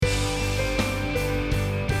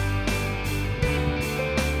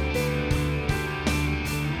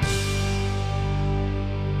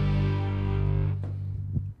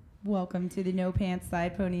Welcome to the No Pants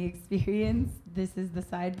Side Pony Experience. This is the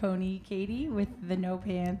Side Pony Katie with the No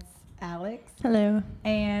Pants Alex. Hello.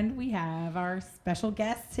 And we have our special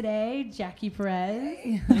guest today, Jackie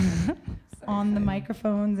Perez. On the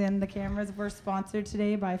microphones and the cameras. We're sponsored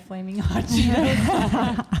today by Flaming Hot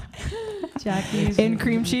Cheetos. Jackie's in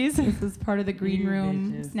cream cheese. This is part of the green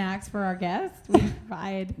room snacks for our guests. We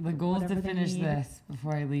provide the goal is to finish this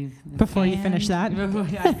before I leave. Before you finish that.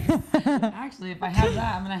 Actually, if I have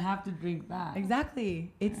that, I'm gonna have to drink that.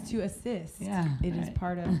 Exactly. It's to assist. Yeah. It is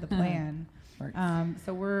part of the plan.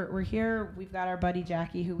 So we're here. We've got our buddy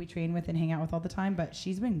Jackie, who we train with and hang out with all the time, but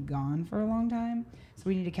she's been gone for a long time. So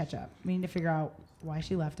we need to catch up. We need to figure out why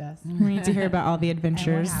she left us. We need to hear about all the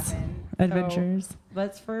adventures. And what happened. So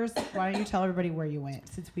let's first, why don't you tell everybody where you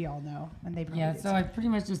went, since we all know. And they so I pretty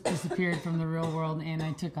much just disappeared from the real world, and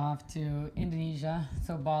I took off to Indonesia,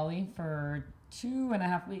 so Bali, for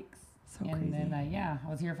 2.5 weeks. So and crazy. then, I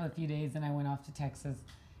was here for a few days, and I went off to Texas,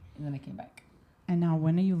 and then I came back. And now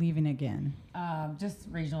when are you leaving again?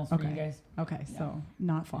 Just regionals for you guys. Okay, so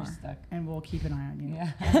not far. You're stuck. And we'll keep an eye on you.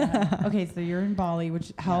 Yeah. Okay, so you're in Bali,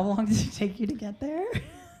 which how long did it take you to get there?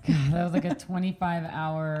 God, that was like a 25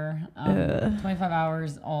 hours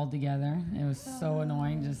all together. It was so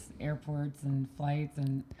annoying, just airports and flights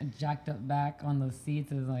and a jacked up back on those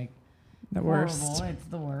seats is like the horrible. worst. It's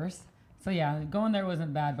the worst. So yeah, going there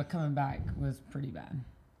wasn't bad, but coming back was pretty bad.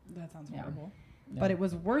 That sounds horrible. Yeah. But it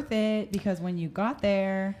was worth it because when you got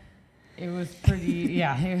there, it was pretty,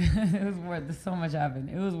 it was worth it. So much happened.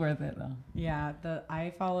 It was worth it though. yeah,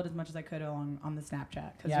 I followed as much as I could on the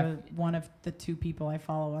Snapchat because Yeah. you're one of the 2 people I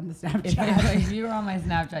follow on the Snapchat. If you were on my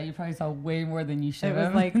Snapchat, you probably saw way more than you should It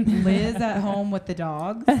have. was like Liz at home with the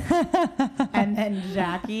dogs, and then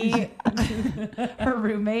Jackie, her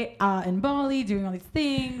roommate, in Bali doing all these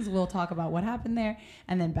things. We'll talk about what happened there,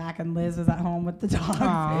 and then back and Liz was at home with the dogs.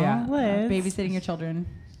 Aw, Liz. Babysitting your children.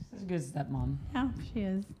 She's a good stepmom. Yeah, she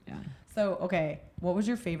is. Yeah. So, okay, what was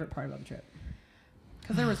your favorite part about the trip?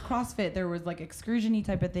 Because there was CrossFit, there was like excursion-y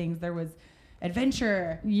type of things, there was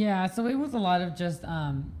adventure. Yeah, so it was a lot of just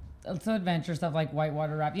so adventure stuff like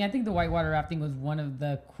whitewater rafting. I think the whitewater rafting was one of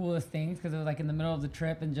the coolest things because it was like in the middle of the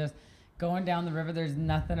trip and just going down the river. There's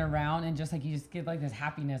nothing around and just like you just get like this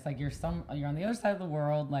happiness, like you're on the other side of the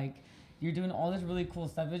world, like you're doing all this really cool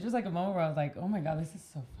stuff. It was just like a moment where I was like, oh my god, this is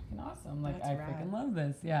so fucking awesome! Like I freaking love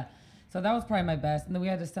this. Yeah. So that was probably my best. And then we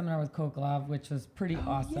had a seminar with Kokolov, which was pretty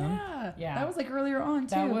awesome. Yeah. That was like earlier on,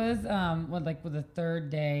 too. That was with the third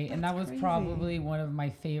day. And that was crazy. probably one of my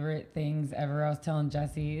favorite things ever. I was telling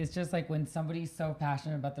Jesse, it's just like when somebody's so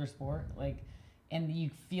passionate about their sport, like, and you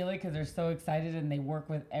feel it because they're so excited and they work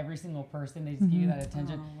with every single person. They just give you that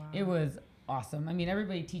attention. Oh, wow. It was awesome. I mean,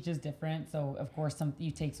 everybody teaches different. So, of course,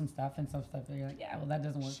 you take some stuff and some stuff that you're like, yeah, well, that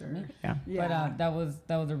doesn't work for me. Yeah. But that was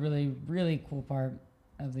a really, really cool part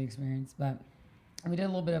of the experience. But we did a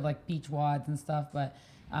little bit of like beach wads and stuff, but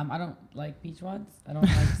I don't like beach wads. I don't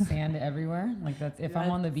like sand everywhere. Like if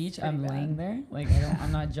I'm on the beach, I'm laying there. Like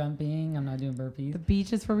I'm not jumping. I'm not doing burpees. The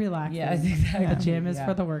beach is for relaxing. Yes, exactly. The gym is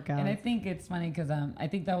for the workout. And I think it's funny because I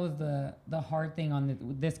think that was the hard thing on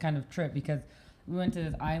this kind of trip because we went to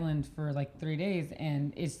this island for like 3 days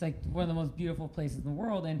and it's like one of the most beautiful places in the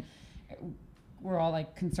world and we're all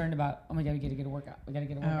like concerned about, oh my god, we gotta get a workout. We gotta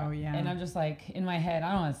get a workout. Oh, yeah. And I'm just like, in my head,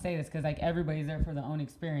 I don't want to say this because like everybody's there for their own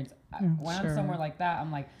experience. When I'm somewhere like that,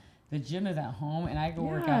 I'm like, the gym is at home and I go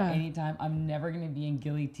work out anytime. I'm never gonna be in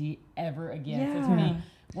Gilly Tea ever again. So to me,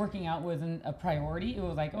 working out wasn't a priority. It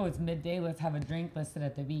was like, oh, it's midday, let's have a drink, let's sit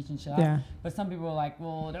at the beach and chill out. But some people were like,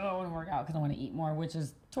 well, no, I want to work out because I want to eat more, which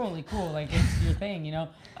is totally cool. Like it's your thing, you know.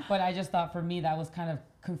 But I just thought for me that was kind of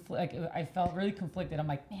I felt really conflicted. I'm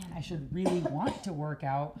like, man, I should really want to work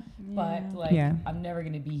out, but like I'm never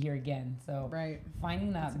gonna be here again. So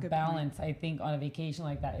finding that balance, I think on a vacation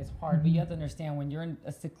like that is hard. But you have to understand when you're in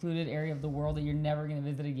a secluded area of the world that you're never gonna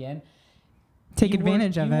visit again. Take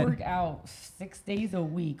advantage of it. You work out 6 days a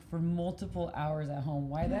week for multiple hours at home.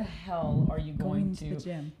 Why the hell are you going to the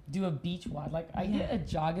gym? Do a beach wad? Like I did a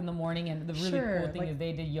jog in the morning, and the really cool thing is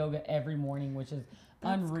they did yoga every morning, which is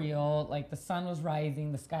unreal. Cool. Like the sun was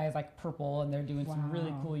rising, the sky is like purple, and they're doing some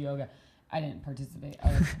really cool yoga. I didn't participate.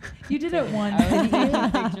 You did it once. I was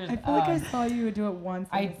taking pictures. I feel like I saw you do it once.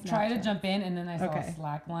 I tried to jump in, and then I saw a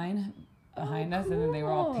slack line behind us, and then they were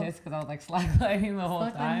all pissed because I was like slacklining the whole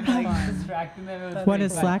time, like distracting them. What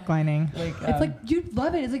is slacklining? Like, it's like you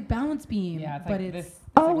love it. It's like balance beam. Yeah, it's but like it's this.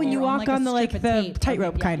 Oh, when you walk on the like the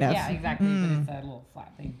tightrope kind of. Yeah, exactly. But it's a little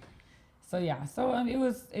flat thing. So yeah, it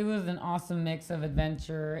was an awesome mix of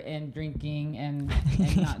adventure and drinking and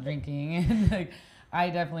not drinking, and like I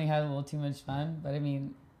definitely had a little too much fun. But I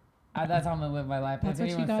mean, That's how I'm gonna live my life. That's what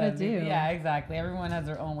you gotta do. Yeah, exactly. Everyone has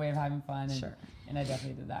their own way of having fun, and, sure. and I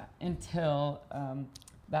definitely did that until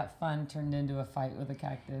that fun turned into a fight with a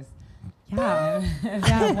cactus. Yeah.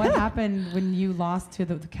 Yeah. What happened when you lost to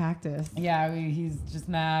the cactus? Yeah, he's just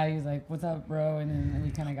mad. He's like, "What's up, bro?" And then we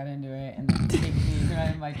kind of got into it, and then he kicked me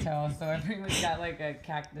right in my toe. So I pretty much got like a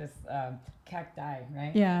cactus, cacti,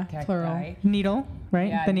 right? Yeah, cacti. plural. Needle, right?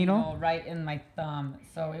 Yeah, the needle right in my thumb.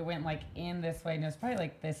 So it went like in this way, and it was probably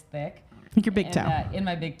like this thick. Like your big toe. In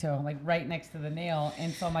my big toe, like right next to the nail.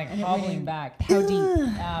 And so I'm like hobbling back. How deep?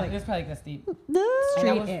 It was probably like this deep.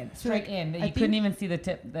 Straight in. You couldn't even see the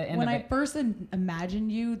tip, the end of it. When I first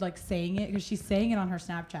imagined you like saying it, because she's saying it on her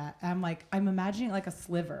Snapchat, I'm imagining it like a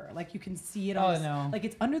sliver. Like you can see it on no. Like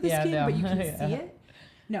it's under the skin, but you can see it.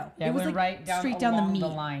 No. Yeah, it was like right down, straight down along the meat. the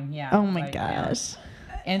line. Yeah. Oh my gosh.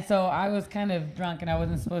 And so I was kind of drunk and I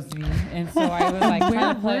wasn't supposed to be. And so I was like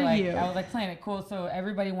trying to play I was like playing it cool. So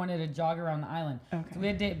everybody wanted to jog around the island. Okay. So we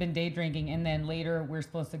had been day drinking, and then later we're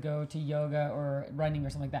supposed to go to yoga or running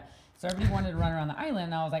or something like that. So everybody wanted to run around the island,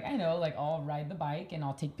 and I was like, I know, like I'll ride the bike and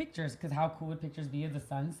I'll take pictures, because how cool would pictures be of the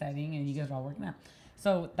sun setting and you guys are all working out.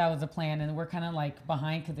 So that was the plan, and we're kind of like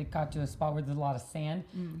behind because it got to a spot where there's a lot of sand,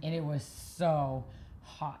 and it was so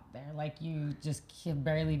hot there, like you just can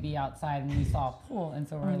barely be outside, and we saw a pool, and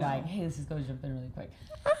so we're like, hey, let's just go jump in really quick.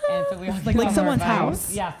 And so we all like someone's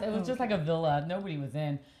house. Yes, it was just like a villa, nobody was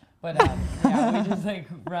in, but yeah, we just like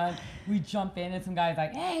run, we jump in, and some guy's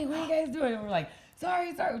like, hey, what are you guys doing? And we're like,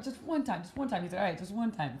 sorry, just one time. He's like, all right, just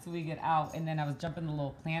one time. So we get out, and then I was jumping the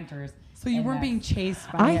little planters. So you weren't being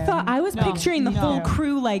chased by him. I was picturing the whole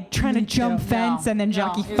crew like trying to jump fence, and then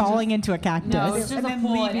Jackie falling into a cactus. No, it was just a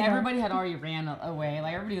pool, and everybody had already ran away.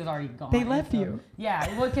 Like everybody was already gone. They left you. Yeah,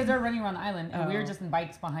 well, because they're running around the island, and we were just in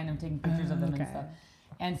bikes behind them taking pictures of them and stuff.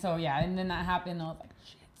 And so and then that happened. And I was like,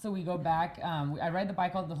 shit. So we go back. I ride the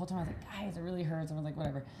bike all the whole time. I was like, guys, it really hurts. And I was like,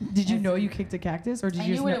 whatever. Did you know you kicked a cactus, or did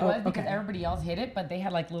you just know? I knew what it was because everybody else hit it, but they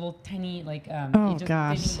had like little tiny gosh. They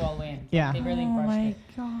didn't go all the way in. Yeah. They barely brushed it.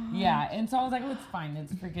 God. Yeah, and so I was like, oh, it's fine.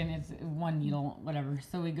 It's one needle, whatever.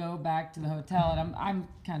 So we go back to the hotel, and I'm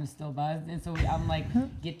kind of still buzzed, and so I'm like,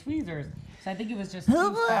 get tweezers. So I think it was just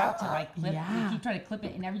too fat to like clip. You keep trying to clip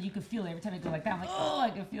it, and you could feel it every time it goes like that. I'm like, oh, I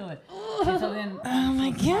can feel it. And so then, oh my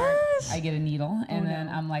gosh, I get a needle, and then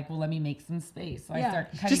I'm like, well, let me make some space. So I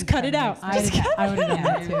start cutting. Just cut it out. I would have done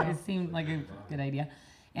that too. It seemed like a good idea.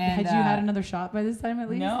 And had you had another shot by this time at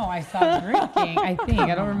least? No, I stopped drinking. I think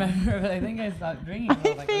I don't remember, but I think I stopped drinking.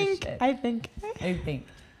 I think.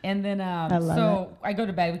 And then I go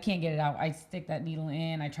to bed. We can't get it out. I stick that needle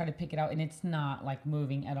in. I try to pick it out, and it's not like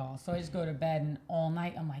moving at all. So I just go to bed, and all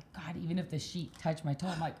night I'm like, God, even if the sheet touched my toe,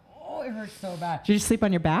 I'm like, oh, it hurts so bad. Did you sleep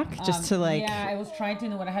on your back just to like? Yeah, I was trying to.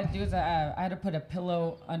 And what I had to do is I had to put a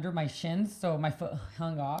pillow under my shins, so my foot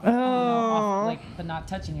hung off, but not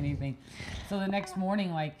touching anything. So the next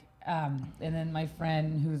morning, and then my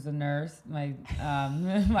friend who's a nurse, my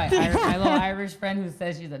little Irish friend who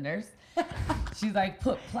says she's a nurse, she's like,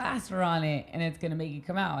 put plaster on it and it's gonna make it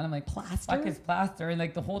come out. And I'm like, plaster? Fuck is plaster? And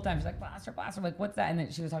like the whole time she's like, plaster. I'm like, what's that? And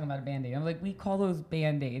then she was talking about a Band-Aid. I'm like, we call those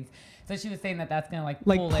Band-Aids. So she was saying that that's gonna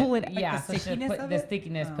pull it. Yeah, the stickiness of the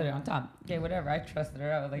stickiness, put it on top. Okay, whatever. I trusted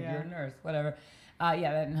her. I was like, you're a nurse, whatever. That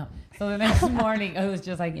didn't help. So the next morning it was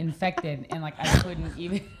just like infected, and like I couldn't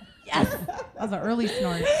even. Yes, that was an early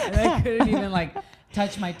snort. And I couldn't even like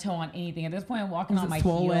touch my toe on anything. At this point, I'm walking on my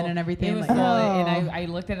swollen heel and everything. It was swollen, and I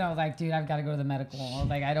looked at it. And I was like, dude, I've got to go to the medical. I was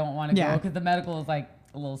like, I don't want to go because the medical is like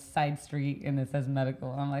a little side street, and it says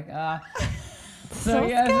medical. I'm like, So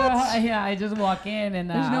I just walk in, and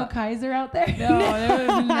there's no Kaiser out there. No, there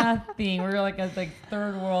was nothing. We were like a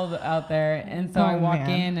third world out there, and so I walk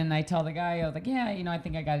in, and I tell the guy, I was like, I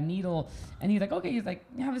think I got a needle, and he's like, okay, he's like,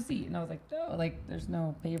 have a seat, and I was like, no, like there's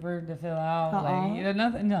no paper to fill out, like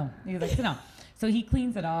nothing, no. He's like, sit down. So he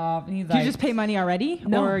cleans it off, and he's like, "Do you just pay money already,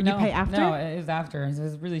 or you pay after?" No, it was after. So it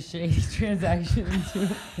was a really shady transaction too.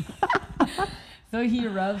 So he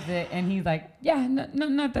rubs it, and he's like, "Yeah, no,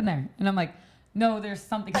 nothing there." And I'm like, "No, there's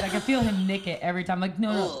something." Because I can feel him nick it every time. I'm like,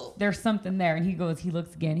 no, there's something there. And he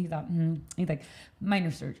looks again. He's like, he's like, minor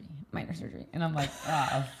surgery. And I'm like,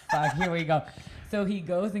 oh fuck, here we go. So he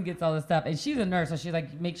goes and gets all this stuff, and she's a nurse, so she's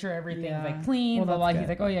like, make sure everything's like clean, blah blah. He's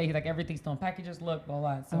like, he's like, everything's still in packages, look, blah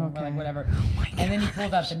blah. So we're like, whatever. And then he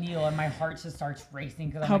pulls out the needle, and my heart just starts racing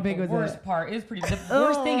because how big was the worst part is pretty. The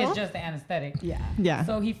worst thing is just the anesthetic. Yeah.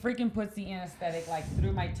 So he freaking puts the anesthetic like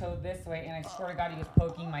through my toe this way, and I swear to God, he was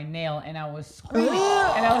poking my nail, and I was screaming,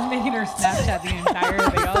 and I was making her Snapchat the entire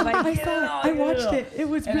thing. I was like, I watched it. It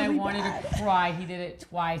was and really I wanted bad. to cry. He did it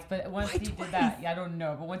twice, but once he did that, I don't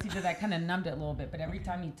know. But once he did that, kind of numbed it a little bit. But every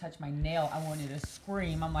time he touched my nail, I wanted to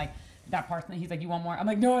scream. I'm like, that part's he's like, you want more? I'm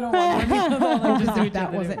like, no, I don't want more. Like, just do what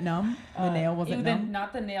that you wasn't numb. The nail wasn't numb.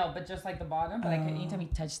 Not the nail, but just like the bottom. But anytime he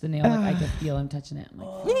touched the nail, like I could feel him touching it. I'm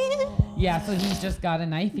like, yeah. So he's just got a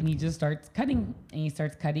knife and he just starts cutting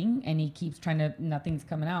and he keeps trying to. Nothing's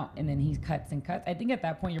coming out, and then he cuts and cuts. I think at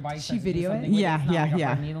that point your body. She video it.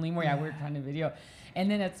 Yeah. Needle anymore. Yeah, we're trying to video. And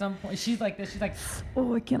then at some point she's like this. She's like,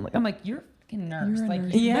 oh, I can't look. I'm like, you're fucking nurse. You're like,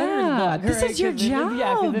 nurse. Yeah, this is your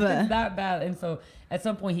job. Because it's that bad. And so at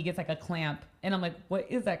some point he gets like a clamp. And I'm like, what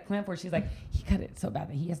is that clamp for? She's like, he cut it so bad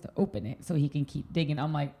that he has to open it so he can keep digging.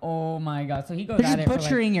 I'm like, oh my God. So he goes at it for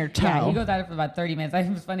butchering your toe. Yeah, he goes at it for about 30 minutes.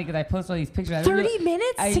 It was funny because I posted all these pictures. 30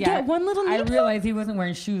 minutes to get one little needle? I realized he wasn't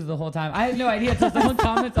wearing shoes the whole time. I had no idea until someone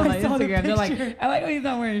comments on my Instagram. They're like, I like, oh, he's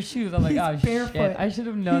not wearing shoes. I'm like, oh, barefoot. Shit. I should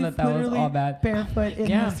have known that was all bad. Barefoot in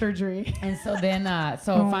the surgery. And so then,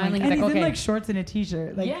 finally he's like, okay. He's in like shorts and a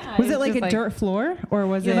t-shirt. Like, yeah. Was it like a dirt floor or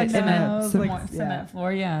was it like cement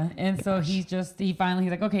floor? Yeah. And so he finally,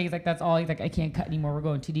 he's like, okay, he's like, that's all. He's like, I can't cut anymore. We're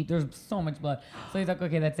going too deep. There's so much blood. So he's like,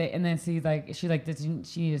 okay, that's it. And then she's like, does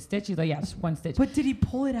she need a stitch? He's like, yeah, just one stitch. But did he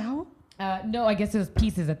pull it out? No, I guess it was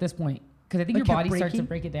pieces at this point. Because I think your body starts to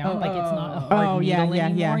break it down. It's not a hard needle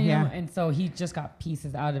anymore. You know? And so he just got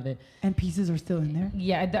pieces out of it. And pieces are still in there?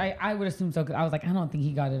 Yeah, I would assume so. Because I was like, I don't think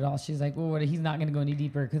he got it all. She's like, well, he's not going to go any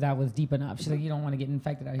deeper because that was deep enough. She's like, you don't want to get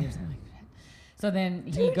infected out here. So I'm like, so then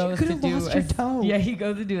he goes to do he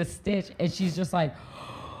goes to do a stitch. And she's just like,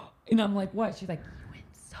 and I'm like, what? She's like, you went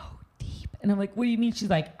so deep. And I'm like, what do you mean? She's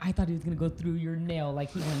like, I thought he was going to go through your nail. Like,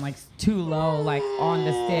 he went, like, too low, like, on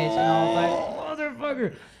the stitch. And I was like,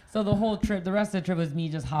 motherfucker. So the whole trip, the rest of the trip was me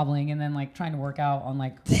just hobbling and then, like, trying to work out on,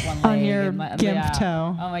 like, one leg. On your gimp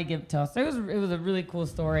toe. On my gimp toe. So it was a really cool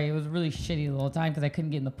story. It was really shitty the whole time because I couldn't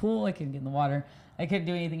get in the pool. I couldn't get in the water. I couldn't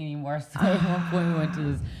do anything anymore. So at one point we went to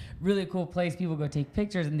this really cool place. People go take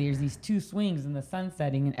pictures, and there's these two swings in the sun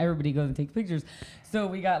setting, and everybody goes and takes pictures. So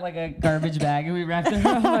we got like a garbage bag, and we wrapped it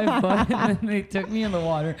around my foot, and then they took me in the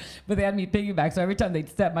water. But they had me piggyback, so every time they'd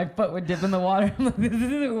step, my foot would dip in the water. I'm like, this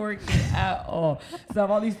isn't working at all. So I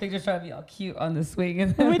have all these pictures trying to be all cute on the swing,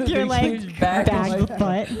 and with your like bag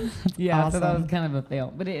foot. Yeah, awesome. So that was kind of a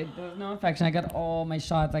fail. But there was no infection. I got all my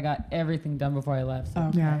shots. I got everything done before I left.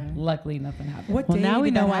 So luckily nothing happened. Well, now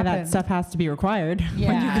we know why that stuff has to be required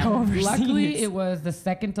when you go overseas. Luckily, it was the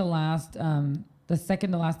second to last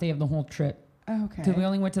day of the whole trip. Okay. So we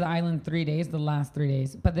only went to the island 3 days, the last 3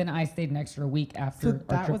 days. But then I stayed an extra week after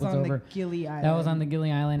our trip was over. That was on the Gili Island. That was on the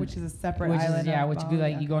Gili Island. Which is a separate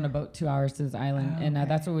island. You go on a boat 2 hours to this island. And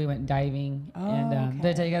that's where we went diving. Did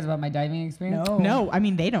I tell you guys about my diving experience? No, I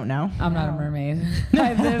mean, they don't know. I'm not a mermaid.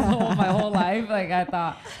 My whole life, like, I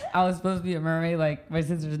thought I was supposed to be a mermaid. Like, my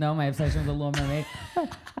sisters know my obsession with the Little Mermaid.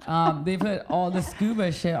 They put all the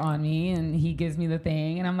scuba shit on me, and he gives me the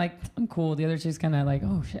thing. And I'm like, I'm cool. The other chick's kind of like,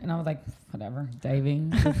 oh, shit. And I was like, whatever, diving.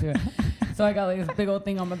 Let's do it. So I got like this big old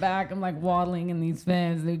thing on my back. I'm like waddling in these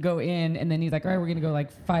fins. They go in, and then he's like, all right, we're gonna go like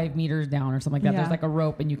 5 meters down or something like that. There's like a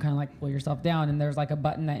rope, and you kind of like pull yourself down, and there's like a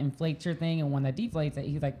button that inflates your thing and one that deflates it.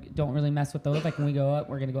 He's like, don't really mess with those. Like when we go up,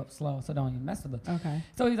 we're gonna go up slow, so don't even mess with them. Okay.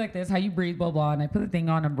 So he's like, this, how you breathe, blah blah. And I put the thing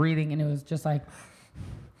on, I'm breathing, and it was just like.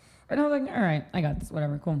 And I was like, all right, I got this,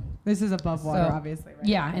 whatever, cool. This is above water, obviously, right?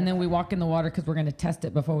 Yeah, and then we walk in the water because we're going to test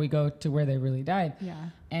it before we go to where they really died. Yeah.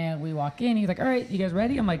 And we walk in, he's like, all right, you guys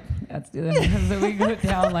ready? I'm like, let's do this. So we go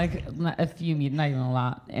down like a few meters, not even a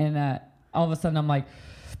lot. And all of a sudden I'm like,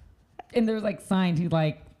 and there's like signs. He's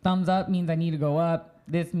like, thumbs up means I need to go up.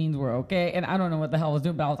 This means we're okay. And I don't know what the hell I was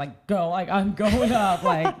doing, but I was like, go, like I'm going up.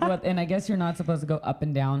 Like, what? And I guess you're not supposed to go up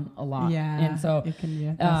and down a lot. Yeah. And so it can be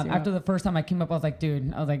after the first time I came up, I was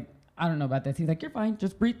like, I don't know about this. He's like, you're fine.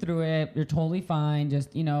 Just breathe through it. You're totally fine.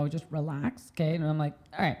 Just, just relax. Okay. And I'm like,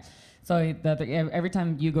 all right. So every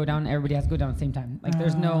time you go down, everybody has to go down at the same time. Like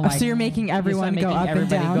there's no like. So you're making everyone go up and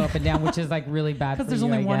down. Go up and down, which is like really bad. Because there's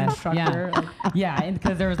only one instructor. Yeah. And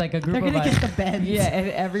because there was like a group of us. They're gonna get the beds. Yeah. And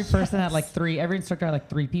every person had like three. Every instructor had like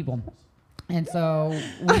 3 people. And so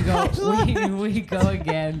we go. we go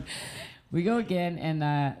again. We go again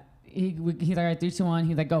and. He's like, all right, 3, 2, 1.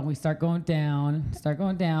 He's like, go. We start going down.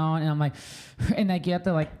 And I'm like, and like, you have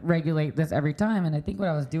to like regulate this every time. And I think what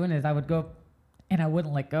I was doing is I would go and I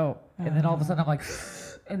wouldn't let go. And then all of a sudden I'm like,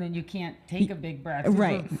 and then you can't take a big breath.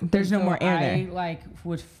 Right. There's no more air there.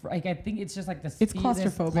 I think it's just like this. It's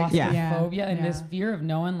claustrophobic. Claustrophobia and this fear of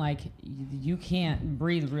knowing like you can't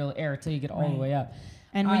breathe real air till you get all the way up.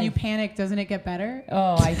 And when you panic, doesn't it get better?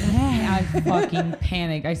 Oh, I fucking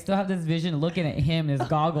panicked. I still have this vision looking at him in his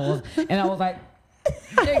goggles, and I was like,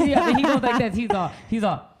 and he goes like this. He's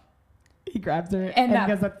all. He grabs her and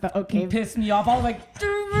goes like, okay. He pissed me off. I was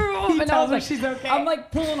like, and I was like, she's okay. I'm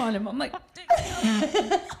like pulling on him. I'm like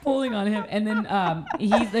pulling on him, and then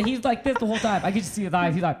he's like this the whole time. I could just see his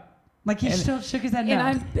eyes. He's like he still shook his head no. And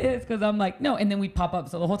I'm pissed because I'm like, no. And then we pop up.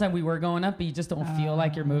 So the whole time we were going up, but you just don't feel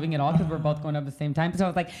like you're moving at all because we're both going up at the same time. So I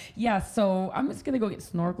was like, yeah, so I'm just going to go get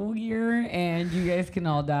snorkel gear and you guys can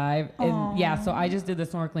all dive. And yeah, so I just did the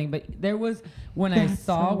snorkeling. But there was, when I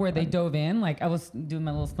saw where they dove in, like I was doing my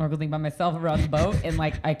little snorkel thing by myself around the boat. And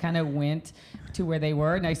like I kind of went to where they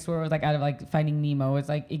were. And I swear it was like out of like Finding Nemo. It's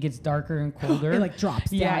like it gets darker and colder. It like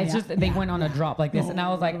drops Yeah, down, it's just, they went on a drop like this. And I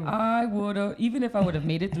was like, I would have, even if I would have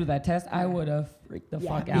made it through that test, I would have freaked the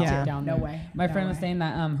fuck out down there. No way. My friend was saying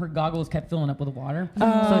that her goggles kept filling up with water,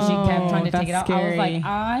 so she kept trying to take it out. Scary.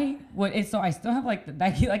 I was like, so I still have like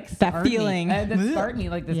that feeling that started me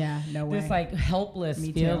like this. Yeah, no way. This like helpless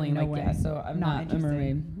Me too, feeling. no Like way. yeah, so I'm not a interested.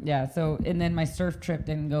 mermaid. Yeah, so and then my surf trip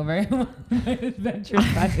didn't go very well. My adventure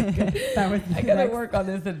I gotta work on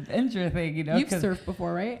this adventure thing, you know. You've surfed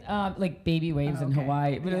before, right? Like baby waves in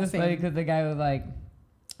Hawaii, but it was same. funny because the guy was like.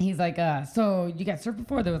 He's like, so you got surfed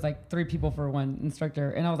before? There was like 3 people for one instructor.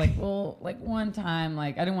 And I was like, well, like one time,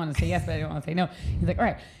 like I didn't want to say yes, but I didn't want to say no. He's like, all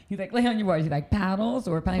right. He's like, lay on your board. He's like, paddles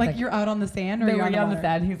or paddling? Like you're out on the sand or they you're were on the water?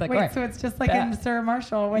 sand. He's like, wait, all right. so it's just like in Sarah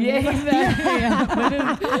Marshall. When Yeah, you exactly.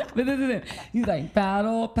 Yeah. But this is it. He's like,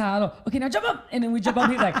 paddle. Okay, now jump up. And then we jump up.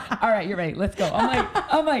 He's like, all right, you're ready. Let's go.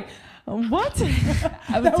 I'm like, what?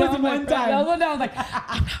 I was telling my friend, I was like,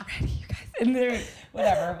 I'm not ready, you guys. And they're,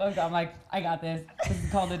 whatever. I'm like, I got this. This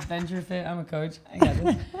is called Adventure Fit. I'm a coach. I got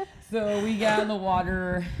this. So we get in the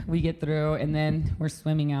water, we get through, and then we're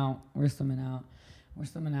swimming out.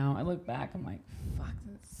 I look back, I'm like, fuck,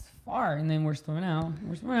 that's far. And then we're swimming out.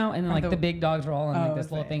 And then like the big dogs are all on like this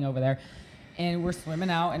little thing over there. And we're swimming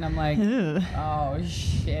out, and I'm like, oh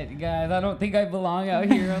shit, guys, I don't think I belong out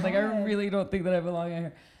here. I was like, I really don't think that I belong out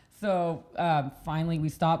here. So finally we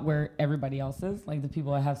stopped where everybody else is, like the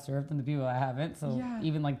people I have surfed and the people I haven't. So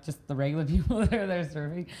even like just the regular people that are there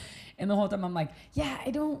surfing. And the whole time I'm like, yeah,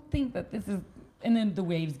 I don't think that this is. And then the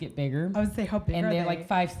waves get bigger. I would say how big and are they're they? like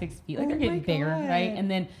 5-6 feet. Like they're getting bigger, right?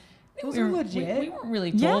 And then those are legit. We weren't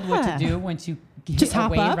really told what to do once you get just a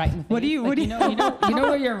hop wave up? right in the face. What do you? Like, you know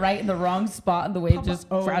where you're right in the wrong spot and the wave just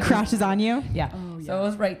crashes on you? Yeah. So I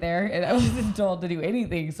was right there and I wasn't told to do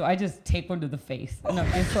anything. So I just taped one to the face. And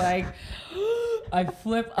I'm just like, I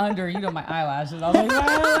flip under, my eyelashes. I was like, my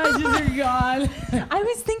eyelashes are gone. I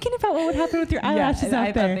was thinking about what would happen with your eyelashes out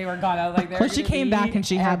I there. thought they were gone. I was like, Well, she came back and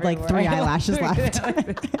she had like 3 eyelashes left.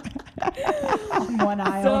 One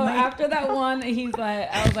eye so only. after that one,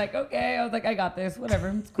 I was like, okay. I was like, I got this. Whatever.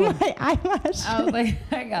 It's cool. My eyelashes. I was like,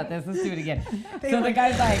 I got this. Let's do it again. So the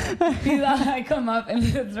guy's like, I come up and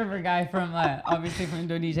the surfer guy from, obviously from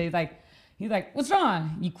Indonesia, he's like, what's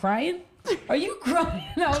wrong? You crying? Are you crying?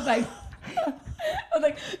 And I was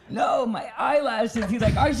like, no, my eyelashes. He's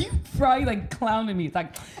like, are you crying? Like clowning me. He's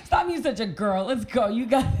like, stop being such a girl. Let's go. You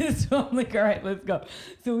got this. So I'm like, all right, let's go.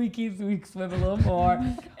 So we swim a little more.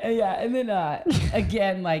 And then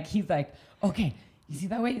again, like he's like, okay. You see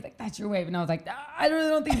that wave? He's like, that's your wave. And I was like, I really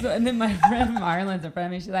don't think so. And then my friend from Ireland's in front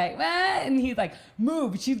of me. She's like, what? And he's like,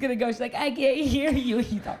 move. She's going to go. She's like, I can't hear you.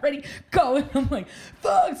 He's not ready. Go. And I'm like,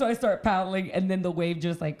 fuck. So I start paddling. And then the wave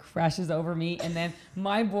just like crashes over me. And then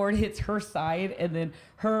my board hits her side. And then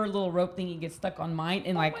her little rope thingy gets stuck on mine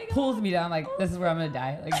and like pulls me down. Like, this is where I'm going to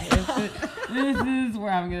die. Like, this is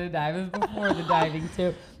where I'm going to die. It was before the diving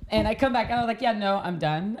too. And I come back and I was like, yeah, no, I'm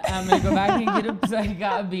done. I'm going to go back and so I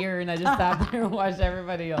got a beer and I just sat there and watched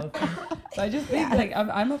everybody else. So I just think like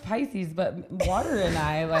I'm a Pisces, but water and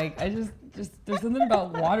I just there's something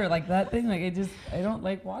about water, like that thing. Like I don't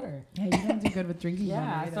like water. Yeah, you don't do good with drinking.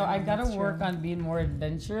 Yeah, so I got to work on being more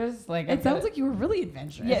adventurous. Like it sounds like you were really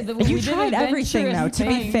adventurous. Yeah, you tried everything though. To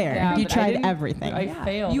be fair, you tried everything. I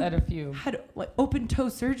failed at a few. Had like open toe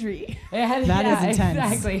surgery. That is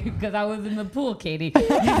intense. Exactly, because I was in the pool, Katie. You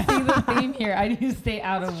see the theme here. I need to stay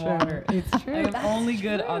out of water. It's true. I'm only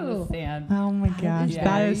good on the sand. Oh my gosh,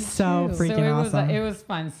 that is so freaking awesome. It was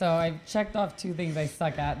fun. So I checked off 2 things I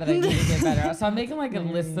suck at that I need to get better at. So I'm making like a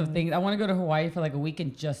list of things. I want to go to Hawaii for like a week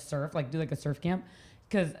and just surf, like do like a surf camp,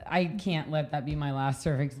 because I can't let that be my last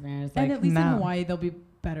surf experience. Like, and at least in Hawaii, they'll be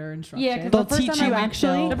better instructions. Yeah, because they'll teach you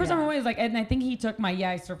actually. The first time I went was like, and I think he took my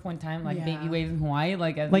I surfed one time like baby waves in Hawaii,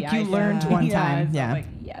 like as like you learned one time. So like,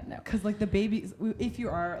 no, because like the babies, if you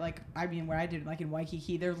are like, I mean, where I did like in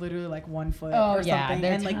Waikiki, they're literally like 1 foot or something,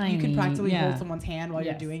 and like you can practically hold someone's hand while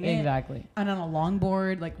you're doing it. Exactly. And on a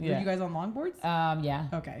longboard, like were you guys on longboards? Yeah.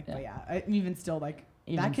 Okay, but even still, like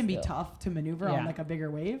that can be tough to maneuver on like a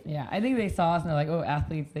bigger wave. Yeah, I think they saw us and they're like, oh,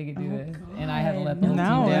 athletes, they could do this. God. And I had to let the whole team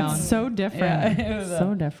down. No, it's so different. Yeah, it was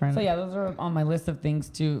so different. So yeah, those are on my list of things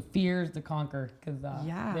to fears to conquer because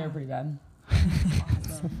they're pretty bad. Awesome.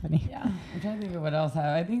 So funny. Yeah, I'm trying to think of what else.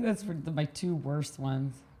 I think that's for my 2 worst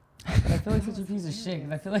ones. But I feel like such a piece of shit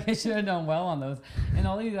because I feel like I should have done well on those. And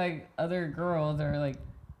all these like other girls are like,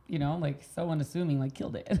 you know, like so unassuming, like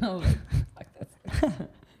killed it. And I was like, fuck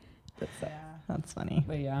this. That's funny.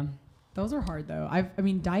 But yeah. Those are hard though. I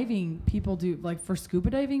mean, diving, people do like for scuba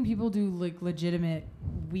diving, people do like legitimate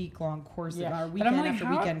week-long courses. Yeah. Weekend but I'm like, after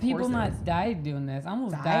how weekend people courses. not died doing this? I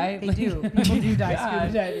almost died. They do. People do die scuba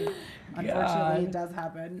God. diving. Unfortunately, it does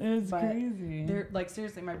happen. It's crazy. They're like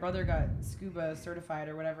seriously. My brother got scuba certified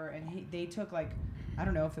or whatever, and they took like I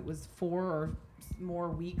don't know if it was 4 or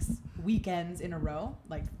more weekends in a row,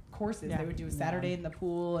 like courses. They would do a Saturday in the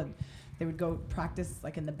pool and. They would go practice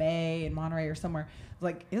like in the Bay in Monterey or somewhere.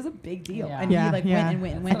 Like it was a big deal, and he like went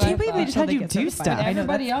and went. I can't believe they just had you do stuff.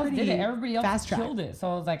 Everybody else did it. Everybody else killed it.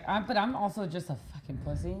 So I was like, but I'm also just a fucking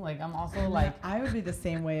pussy. Like I'm also like I would be the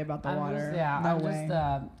same way about the water. I'm just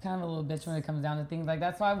kind of a little bitch when it comes down to things like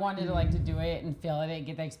that. So I wanted to like to do it and feel it,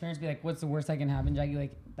 get that experience. Be like, what's the worst that can happen, Jackie?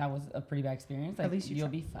 Like that was a pretty bad experience. Like, at least you'll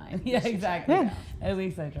be fine. Yeah, exactly. Yeah. At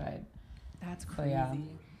least I tried. That's crazy.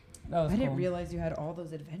 So, I didn't realize you had all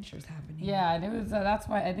those adventures happening. Yeah, and it was that's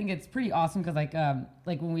why I think it's pretty awesome because like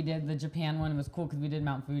when we did the Japan one, it was cool because we did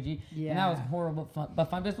Mount Fuji. Yeah, and that was horrible fun. But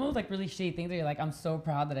it's one of those like really shitty things that you're like, I'm so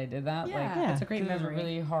proud that I did that. Yeah, it's a great memory. It was a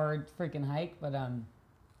really hard freaking hike, but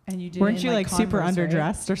And you did. Weren't you like super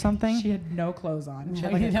underdressed or something? She had no clothes on. She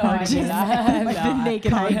had like the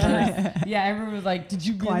naked hikers. Yeah, everyone was like, "Did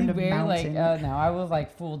you really wear like?" Oh no, I was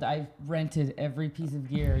like fooled. I rented every piece of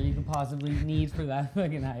gear you could possibly need for that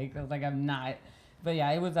fucking hike. I was like, I'm not. But yeah,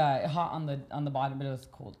 it was hot on the bottom, but it was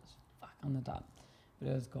cold as fuck on the top. But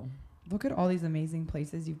it was cool. Look at all these amazing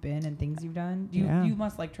places you've been and things you've done. You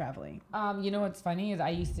must like traveling. You know what's funny is I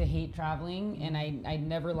used to hate traveling and I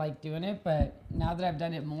never liked doing it, but now that I've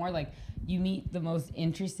done it more, like you meet the most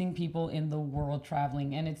interesting people in the world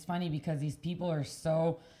traveling. And it's funny because these people are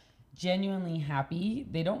so genuinely happy.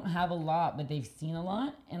 They don't have a lot, but they've seen a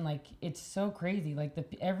lot. And like, it's so crazy. Like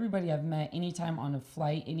everybody I've met anytime on a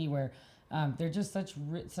flight, anywhere, they're just such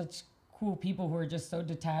cool people who are just so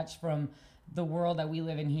detached from the world that we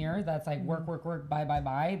live in here. That's like work,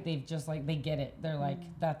 bye. They've just like, they get it. They're like,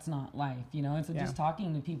 that's not life, you know? And so just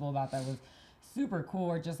talking to people about that was super cool.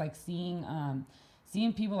 Or just like seeing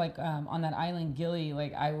people like on that island Gili,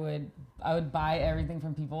 like I would buy everything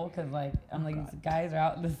from people because like I'm these guys are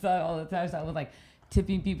out in the sun all the time. So I was like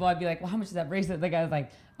tipping people. I'd be like, well, how much is that bracelet? The guy was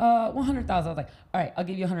like, 100,000. I was like, all right, I'll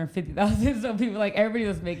give you 150,000. So people like everybody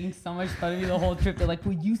was making so much fun of me the whole trip. They're like,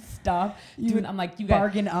 will you stop doing? I'm like, you guys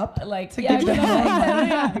bargain up, like to give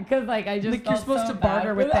them because like I just like you're supposed to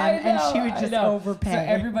barter with them, and she would just overpay. So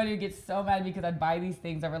everybody would get so mad because I'd buy these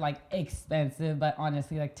things that were like expensive, but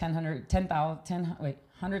honestly, like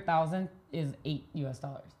 100,000 is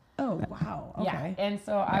 $8. Oh wow! Okay. Yeah, and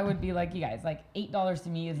so I would be like, you guys, like $8 to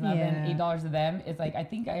me is nothing. $8 to them is like, I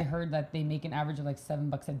think I heard that they make an average of like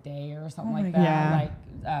 $7 a day or something like that. Yeah.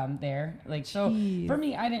 Like there, like so for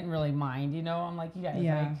me, I didn't really mind. You know, I'm like, you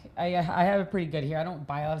guys, like I have it pretty good here. I don't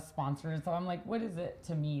buy a lot of sponsors, so I'm like, what is it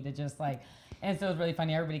to me to just like? And so it was really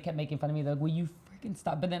funny. Everybody kept making fun of me. They're like, will you freaking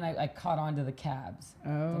stop? But then I caught on to the cabs.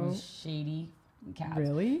 Oh, those shady cabs.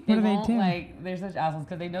 Really? What do they do? Like, they're such assholes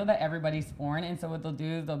because they know that everybody's foreign, and so what they'll do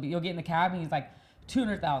is you'll get in the cab and he's like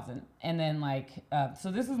 200,000, and then like so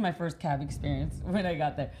this was my first cab experience when I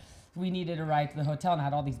got there. We needed a ride to the hotel and I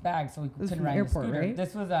had all these bags, so we couldn't ride the scooter. Right?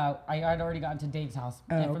 This was I had already gotten to Dave's house,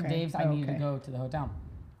 and from Dave's I needed to go to the hotel,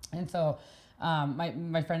 and so.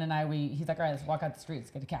 My friend and I, he's like, all right, let's walk out the street,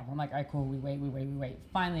 let's get a cab. I'm like, all right, cool, we wait.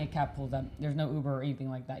 Finally, a cab pulls up. There's no Uber or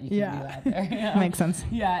anything like that. You can't do that out there. You know? Makes sense.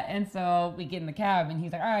 Yeah, and so we get in the cab, and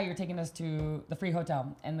he's like, all right, you're taking us to the free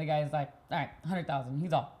hotel. And the guy's like, all right, 100,000.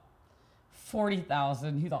 He's all,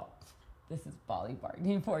 40,000. He's all, this is Bali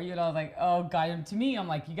bargaining for you. And I was like, oh, God. And to me, I'm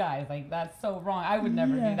like, you guys, like, that's so wrong. I would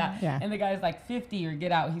never do that. Yeah. And the guy's like, 50 or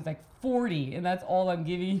get out. He's like, 40, and that's all I'm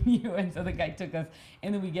giving you. And so the guy took us,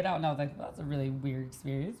 and then we get out, and I was like, well, that's a really weird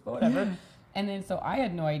experience, but whatever. And then so I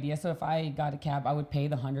had no idea. So if I got a cab, I would pay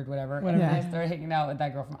the 100, whatever. And then I started hanging out with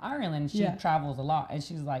that girl from Ireland. She travels a lot, and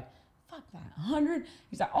she's like, fuck that, 100.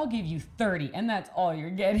 He's like, I'll give you 30, and that's all you're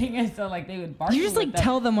getting. And so like they would bargain. You just like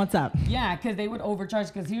tell them what's up. Yeah, because they would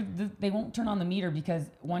overcharge because they won't turn on the meter because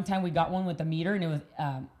one time we got one with the meter and it was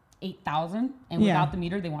 8,000, and without the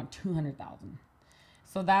meter they want 200,000.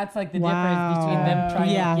 So that's like the difference between them trying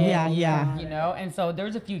to get, yeah. you know? And so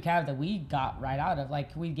there's a few cabs that we got right out of. Like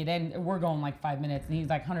we get in, we're going like 5 minutes and he's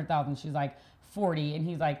like 100,000. She's like 40. And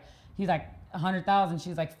he's like 100,000.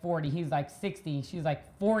 She's like 40. He's like 60. She's like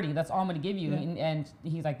 40. That's all I'm going to give you. Yeah. And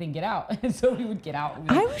he's like, then get out. And so we would get out.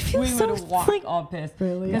 I would feel we would walk like, all pissed.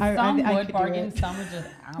 Really? Some would bargain, some would just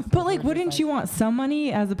ask. But like, wouldn't you want some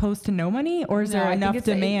money as opposed to no money? Or is there enough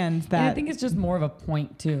demand that... I think it's just more of a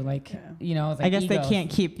point too. Like, you know, it's like I guess egos. they can't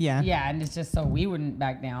keep, Yeah, and it's just so we wouldn't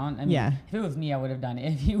back down. I mean, if it was me, I would have done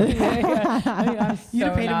it. If you would, you'd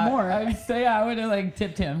have paid him more. I would have like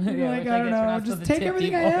tipped him. Like, I don't know, just take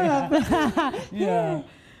everything I have.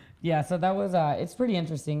 Yeah, so that was it's pretty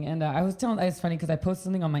interesting, and I was telling it's funny because I posted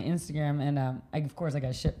something on my Instagram, and of course I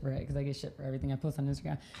got shit for it because I get shit for everything I post on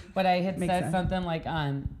Instagram. But I had said something like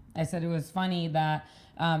I said it was funny that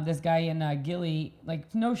this guy in Gilly,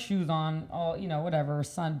 like no shoes on, all whatever,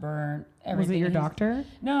 sunburn, everything. Was it your doctor?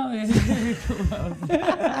 No,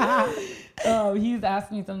 he's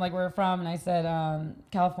asking me something like where we're from, and I said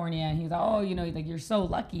California, and he's like, oh, like you're so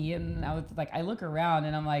lucky, and I was like, I look around,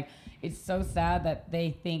 and I'm like, it's so sad that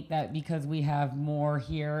they think that because we have more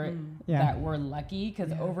here that we're lucky,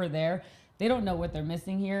 because over there they don't know what they're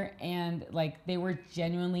missing here, and like they were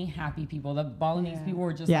genuinely happy people. The Balinese people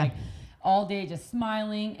were just like all day just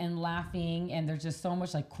smiling and laughing, and there's just so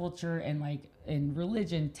much like culture and like in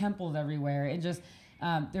religion, temples everywhere, and just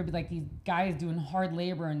there'd be like these guys doing hard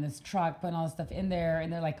labor in this truck, putting all this stuff in there,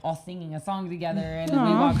 and they're like all singing a song together, and then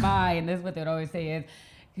we walk by, and this is what they would always say is,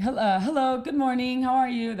 hello, good morning, how are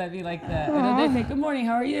you? That'd be like and then they say, good morning,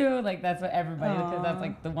 how are you? Like that's what everybody, because that's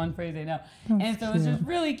like the one phrase they know. And so it's just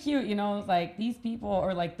really cute, like these people,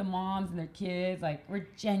 or like the moms and their kids, like we're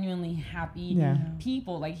genuinely happy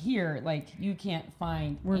people. Like here, like you can't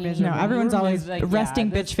find. We're miserable. No, everyone's always like, resting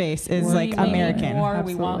bitch face is like American.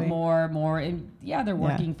 We want more, and they're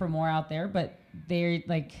working for more out there, but they're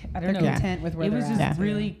like, I don't know, content with where they're at. It was just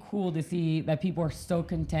really cool to see that people are so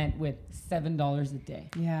content with $7 a day.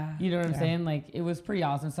 Yeah. You know what I'm saying? Like, it was pretty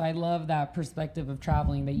awesome. So I love that perspective of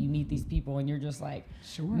traveling, that you meet these people and you're just like,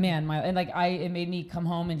 man, it made me come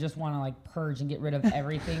home and just want to like purge and get rid of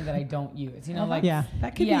everything that I don't use.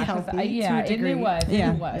 That could be healthy. And it was.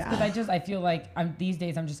 Because I feel like these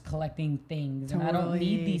days I'm just collecting things and I don't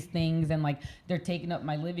need these things, and like they're taking up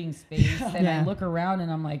my living space, and I look around and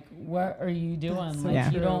I'm like, what are you doing?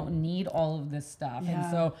 You don't need all of this stuff. And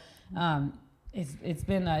so it's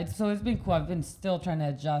been cool. I've been still trying to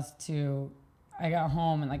adjust to. I got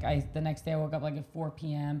home and the next day I woke up like at 4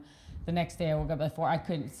 p.m. The next day I woke up at 4. I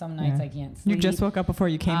couldn't. Some nights I can't sleep. You just woke up before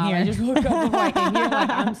you came here. I just woke up before I came here.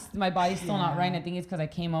 Like my body's still not right. And I think it's because I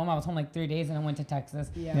came home. I was home like 3 days and I went to Texas.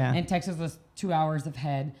 And Texas was 2 hours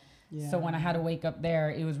ahead. So when I had to wake up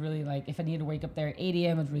there, it was really like, if I needed to wake up there at 8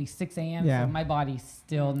 a.m., it was really 6 a.m. So my body's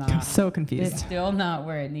still not. I'm so confused. It's still not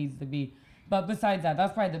where it needs to be. But besides that,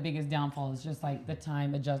 that's probably the biggest downfall, is just like the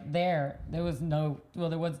time adjust. There was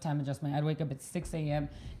a time adjustment. I'd wake up at 6 a.m.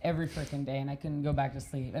 every freaking day, and I couldn't go back to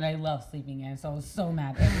sleep. And I love sleeping in, so I was so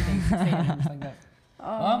mad. Every day, 6 a.m. just like this.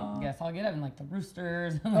 Well, guess I'll get up, and like the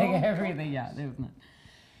roosters, and like everything. Yeah, it was nuts.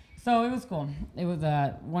 So it was cool. It was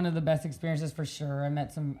one of the best experiences for sure. I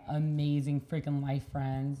met some amazing freaking life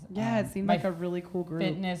friends. Yeah, it seemed like a really cool group.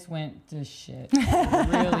 Fitness went to shit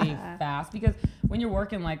really fast, because when you're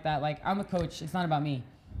working like that, like I'm a coach, it's not about me.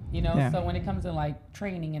 So when it comes to like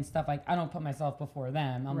training and stuff, like I don't put myself before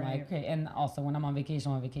them. I'm like, okay. And also when I'm on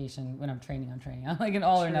vacation, when I'm training. I'm like an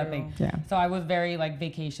all or nothing. Yeah. So I was very like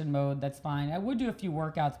vacation mode. That's fine. I would do a few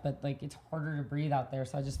workouts, but like it's harder to breathe out there.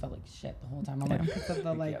 So I just felt like shit the whole time. I'm like, because of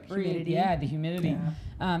the humidity. Yeah, the humidity.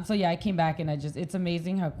 Yeah. I came back, and it's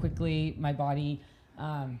amazing how quickly my body,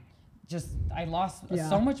 I lost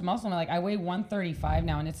so much muscle. Like I weigh 135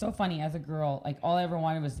 now, and it's so funny. As a girl, like all I ever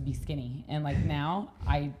wanted was to be skinny, and like now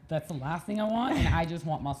that's the last thing I want, and I just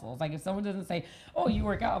want muscles. Like if someone doesn't say, "Oh, you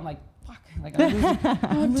work out," I'm like, "Fuck!" Like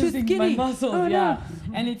I'm losing my muscles. Oh, no.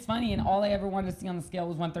 And it's funny, and all I ever wanted to see on the scale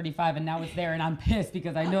was 135, and now it's there, and I'm pissed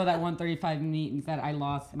because I know that 135 means that I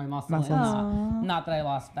lost my muscle, and not that I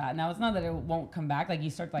lost fat. Now it's not that it won't come back. Like you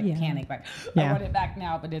start to panic, like I want it back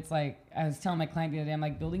now, but it's like I was telling my client the other day, I'm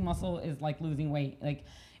like, building muscle is like losing weight. Like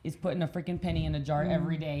it's putting a freaking penny in a jar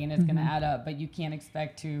every day, and it's gonna add up. But you can't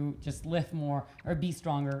expect to just lift more or be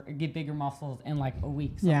stronger or get bigger muscles in like a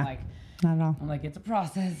week. So I'm like, Not at all. I'm like, it's a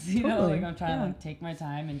process, you know, like I'm trying to like take my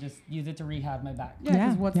time and just use it to rehab my back. Yeah,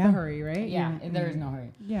 because what's the hurry, right? Yeah, there is no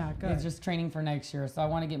hurry. Yeah, good. It's just training for next year. So I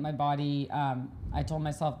want to get my body, I told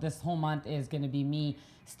myself this whole month is going to be me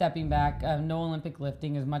stepping back, no Olympic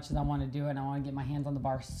lifting as much as I want to do it. And I want to get my hands on the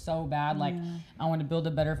bar so bad. Like I want to build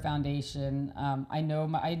a better foundation. I know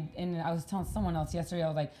and I was telling someone else yesterday, I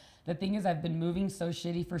was like, the thing is I've been moving so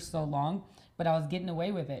shitty for so long, but I was getting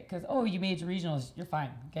away with it because, you made your regionals, you're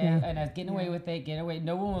fine, okay? Yeah. And I was getting away with it,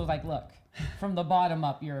 No one was like, look, from the bottom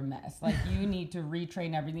up, you're a mess. Like, you need to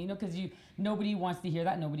retrain everything, because nobody wants to hear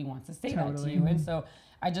that. Nobody wants to say that to you. And so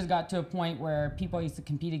I just got to a point where people I used to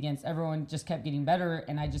compete against, everyone just kept getting better,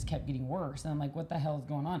 and I just kept getting worse. And I'm like, what the hell is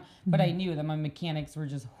going on? But I knew that my mechanics were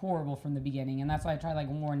just horrible from the beginning. And that's why I try like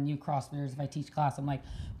warn new CrossFitters if I teach class. I'm like,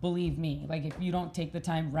 believe me, like if you don't take the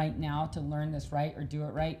time right now to learn this right or do it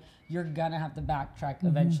right, you're gonna have to backtrack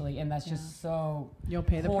eventually. And that's just so you'll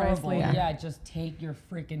pay the horrible. price later. Yeah, just take your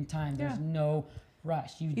freaking time. There's no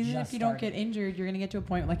rush. Even if you don't get injured, you're going to get to a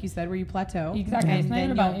point, like you said, where you plateau. Exactly. And it's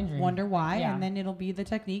then about you'll injury. wonder why, and then it'll be the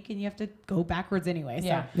technique, and you have to go backwards anyway.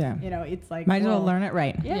 So, you know, it's like... Might as well learn it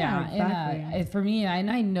right. Yeah, exactly. And for me, and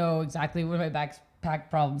I know exactly when my backpack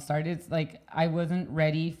problem started. It's like I wasn't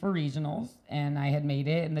ready for regionals, and I had made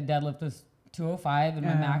it, and the deadlift was 205, and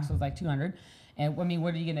my max was like 200. And I mean,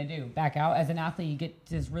 what are you going to do? Back out? As an athlete, you get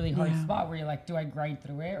to this really hard spot where you're like, do I grind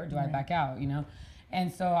through it or do I back out, you know? And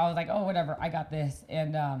so I was like, oh, whatever, I got this.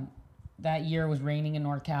 And that year was raining in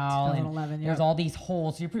NorCal. 2011, and there's all these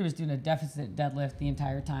holes. So you're pretty much doing a deficit deadlift the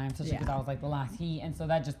entire time, especially because I was like the last heat. And so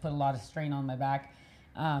that just put a lot of strain on my back.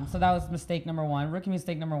 So that was mistake number one, rookie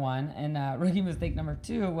mistake number one. And rookie mistake number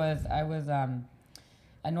two was I was at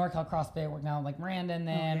NorCal CrossFit working out with like Miranda and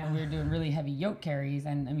them. And we were doing really heavy yoke carries.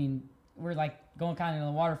 And I mean, we're like going kind of in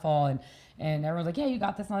the waterfall, and everyone's like, yeah, you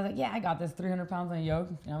got this. And I was like, yeah, I got this. 300 pounds on a yoke,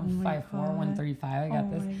 you know, 5'4", 135. I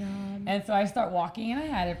got this. And so I start walking, and I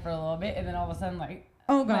had it for a little bit, and then all of a sudden, like,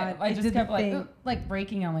 oh god, I just kept like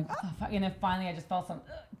breaking. And I'm like, what the fuck? And then finally, I just felt something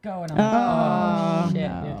go, and I'm like, oh shit.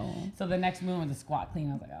 No. So the next move was a squat clean.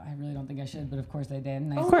 I was like, I really don't think I should, but of course I did.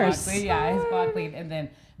 And I squat clean. Yeah, I squat clean, and then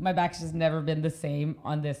my back's just never been the same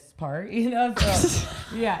on this part, you know? So,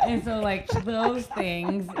 yeah, and so, like, those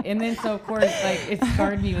things. And then, so, of course, like, it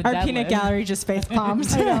started me with our deadlift. peanut gallery just face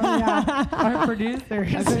palms. Our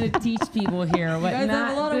producers. I'm going to teach people here what you guys not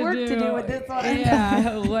have a lot of work to do with this one.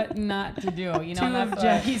 Yeah, what not to do. You know, two of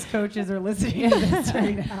Jackie's coaches are listening to this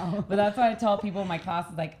right now. But that's why I tell people in my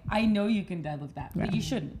classes, like, I know you can deadlift that, but you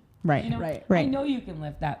shouldn't. Right. You know? Right. I know you can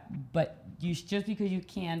lift that, but just because you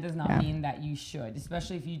can does not mean that you should,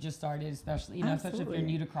 especially if you just started, especially, you know, especially if you're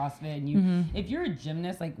new to CrossFit and you, if you're a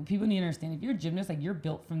gymnast, like people need to understand, if you're a gymnast, like you're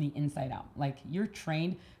built from the inside out, like you're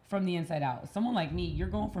trained from the inside out. Someone like me, you're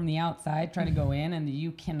going from the outside trying to go in, and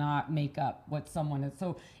you cannot make up what someone is.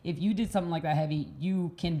 So if you did something like that heavy,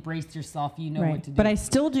 you can brace yourself, you know what to do. But I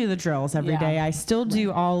still do the drills every day. I still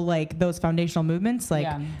do all like those foundational movements. Like,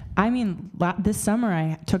 I mean, this summer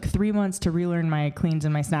I took 3 months to relearn my cleans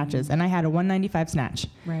and my snatches, and I had a 195 snatch,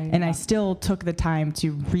 and I still took the time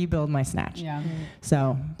to rebuild my snatch.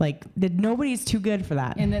 So like, nobody's too good for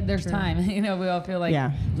that. And there's time. You know, we all feel like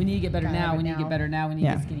we need to get better now. We need to get better now. We need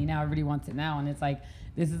to get skinny now. Everybody wants it now, and it's like,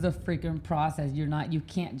 this is a freaking process. You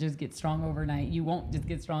can't just get strong overnight. You won't just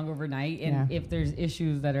get strong overnight. And if there's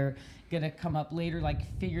issues that are going to come up later,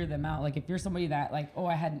 like figure them out. Like if you're somebody that like, oh,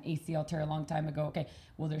 I had an ACL tear a long time ago. Okay,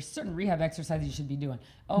 well, there's certain rehab exercises you should be doing.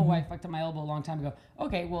 Oh, I fucked up my elbow a long time ago.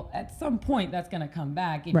 Okay, well, at some point that's going to come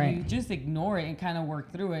back. If you just ignore it and kind of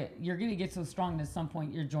work through it, you're going to get so strong that at some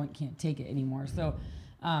point your joint can't take it anymore. So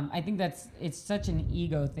I think it's such an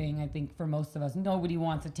ego thing. I think for most of us, nobody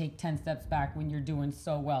wants to take 10 steps back when you're doing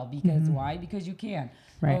so well. Because why? Because you can.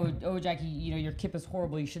 Oh, Jackie, you know, your kip is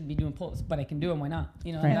horrible. You shouldn't be doing pull-ups, but I can do them. Why not?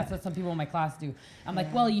 You know, and that's what some people in my class do. I'm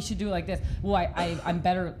like, well, you should do it like this. Well, I'm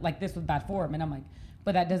better like this with bad form. And I'm like,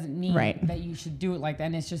 but that doesn't mean that you should do it like that.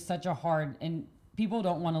 And it's just such a hard, and people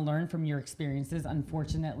don't want to learn from your experiences.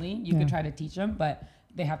 Unfortunately, you can try to teach them, but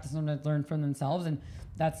they have to sometimes learn from themselves. And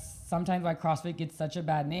that's sometimes why CrossFit gets such a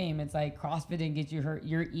bad name. It's like CrossFit didn't get you hurt.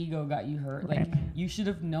 Your ego got you hurt. Like you should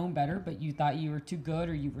have known better, but you thought you were too good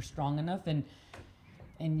or you were strong enough, and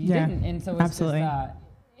you didn't. And so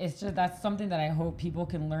it's just that's something that I hope people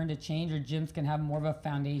can learn to change, or gyms can have more of a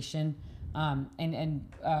foundation. And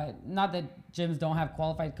not that gyms don't have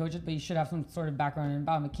qualified coaches, but you should have some sort of background in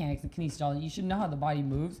biomechanics and kinesiology. You should know how the body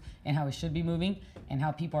moves and how it should be moving and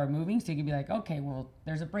how people are moving. So you can be like, okay, well,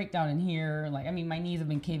 there's a breakdown in here. Like, I mean, my knees have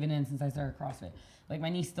been caving in since I started CrossFit. Like, my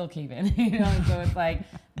knees still cave in, you know? And so it's like,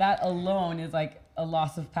 that alone is like a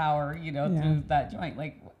loss of power, you know, through that joint.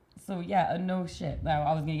 Like, So yeah, no shit.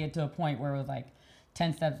 I was gonna get to a point where it was like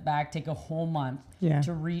 10 steps back, take a whole month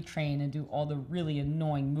to retrain and do all the really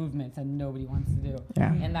annoying movements that nobody wants to do.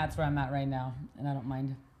 Yeah. And that's where I'm at right now, and I don't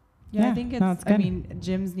mind. Yeah, I think it's I mean,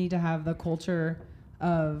 gyms need to have the culture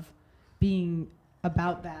of being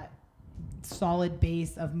about that solid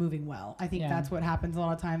base of moving well. I think that's what happens a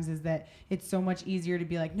lot of times, is that it's so much easier to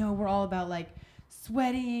be like, no, we're all about like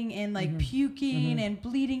sweating and like puking and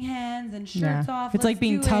bleeding hands and shirts off. It's like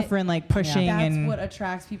being tougher and like pushing. That's and what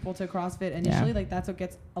attracts people to CrossFit initially. Like that's what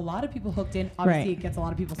gets a lot of people hooked in. Obviously, it gets a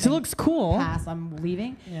lot of people saying, it looks cool. Pass, I'm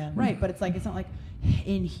leaving. Yeah. Right, but it's like, it's not like,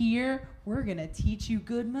 in here we're gonna teach you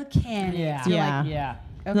good mechanics. Yeah.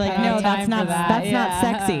 Okay. Like, no, that's not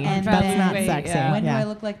sexy. And that's not sexy. When do I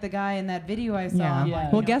look like the guy in that video I saw?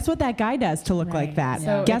 Well, guess what that guy does to look like that?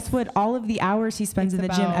 So guess what all of the hours he spends in the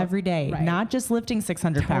gym every day, not just lifting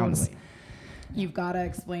 600 pounds. You've got to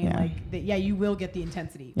explain like that. Yeah, you will get the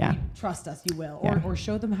intensity. Yeah. Trust us, you will. Or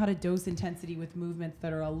show them how to dose intensity with movements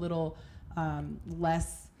that are a little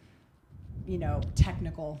less,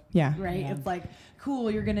 technical. Yeah. Right. Yeah. It's like,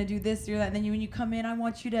 cool, you're gonna do this, or that, and then when you come in, I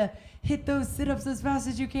want you to hit those sit-ups as fast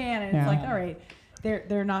as you can. And it's like, all right,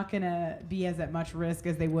 they're not gonna be as at much risk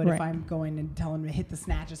as they would if I'm going and telling them to hit the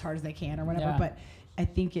snatch as hard as they can or whatever. But I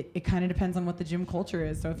think it kind of depends on what the gym culture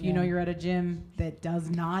is. So if you know you're at a gym that does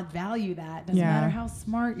not value that, doesn't matter how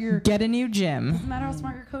smart get a new gym. Doesn't matter how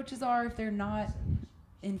smart your coaches are, if they're not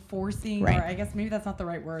enforcing, or I guess maybe that's not the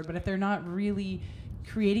right word, but if they're not really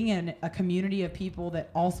creating a community of people that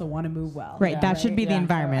also want to move well. That should be the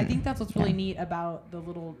environment. So I think that's what's really neat about the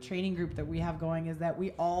little training group that we have going, is that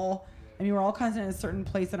we're all kind of in a certain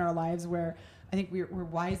place in our lives where I think we're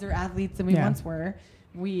wiser athletes than we once were.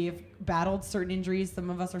 We've battled certain injuries. Some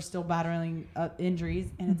of us are still battling injuries,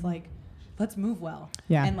 and it's like, let's move well.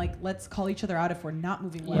 Yeah. And like, let's call each other out if we're not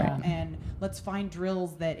moving well. Yeah. And let's find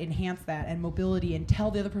drills that enhance that and mobility, and tell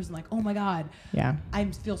the other person like, oh my God, I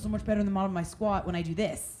feel so much better in the bottom of my squat when I do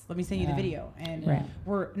this. Let me send you the video. And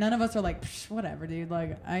none of us are like, whatever, dude.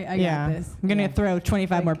 Like, I got this. I'm going to throw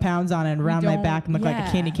 25 more pounds on it and round my back and look like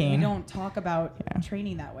a candy cane. We don't talk about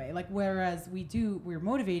training that way. Like, whereas we're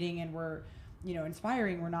motivating and we're,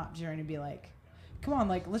 inspiring. We're not trying to be like, come on,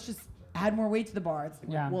 like, let's just add more weight to the bar. It's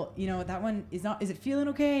like, well, that one is it feeling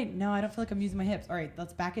okay? No, I don't feel like I'm using my hips. All right,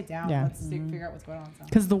 let's back it down. Let's figure out what's going on.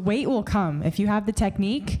 Because the weight will come. If you have the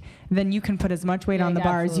technique, then you can put as much weight on the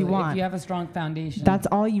bar as you want. If you have a strong foundation. That's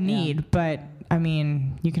all you need. But, I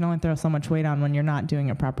mean, you can only throw so much weight on when you're not doing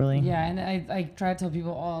it properly. Yeah, and I try to tell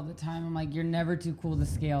people all the time, I'm like, you're never too cool to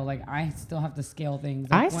scale. Like, I still have to scale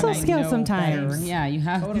things. Like, I still scale sometimes. Better. Yeah, you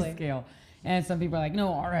have to scale. And some people are like, no,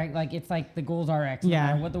 all right, like, it's like the goal's RX. No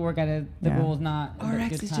matter what the workout is, the goal is not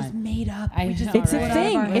RX is just made up. It's a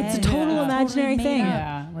thing. It's a total imaginary thing.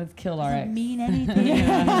 Yeah, let's kill RX. Doesn't mean anything.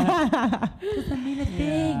 Doesn't mean a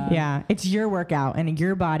thing. Yeah, it's your workout and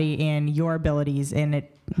your body and your abilities, and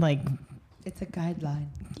it, like... It's a guideline.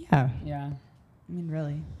 Yeah. Yeah. I mean,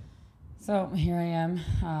 really. So here I am,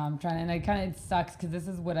 trying, and it sucks because this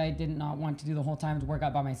is what I did not want to do the whole time, to work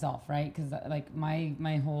out by myself, right? Because like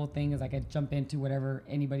my whole thing is like, I jump into whatever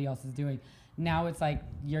anybody else is doing. Now it's like,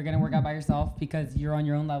 you're gonna work out by yourself because you're on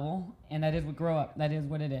your own level, and that is what grow up. That is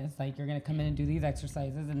what it is. Like, you're gonna come in and do these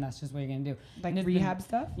exercises, and that's just what you're gonna do. Like rehab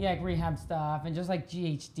stuff? Yeah, like rehab stuff, and just like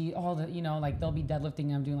GHD, all the, like they'll be deadlifting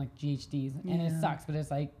and I'm doing like GHDs, and it sucks, but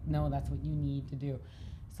it's like, no, that's what you need to do.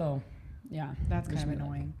 So, yeah, that's kind of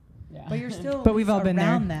annoying. Yeah. But you're still but we've all been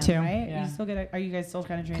there them, too, right? Yeah. You still are you guys still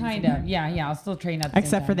kind of training? Kind of, yeah. I'll still train at the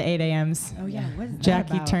except for the 8 a.m.s. Oh yeah, what is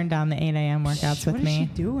Jackie that about? turned down the 8 a.m. workouts with me. What is she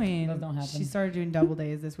doing? Those don't happen. She started doing double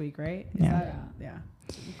days this week, right? Yeah.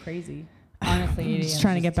 Crazy. Honestly, 8 a.m. Just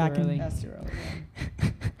trying to get back in. That's too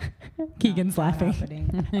early. Keegan's laughing.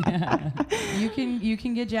 You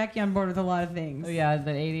can get Jackie on board with a lot of things. Oh yeah,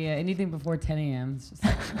 but 8 a.m. anything before 10 a.m. It's just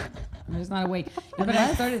I'm just not awake.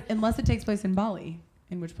 Unless it takes place in Bali.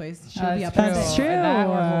 In which place she'll be up. That's true. That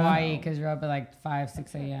or Hawaii, because you're up at like 5,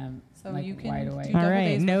 6 a.m. So like you can wide awake. do double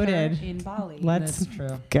days noted. In Bali. Let's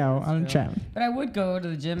go on the gym. But I would go to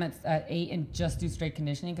the gym at 8 and just do straight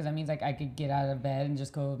conditioning, because that means like I could get out of bed and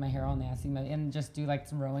just go with my hair all nasty and just do like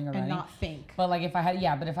some rowing or running. And not think. But like if I had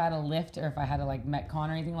a lift, or if I had a like Metcon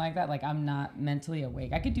or anything like that, like I'm not mentally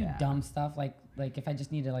awake. I could do dumb stuff like if I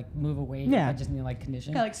just need to like move away, if I just need to like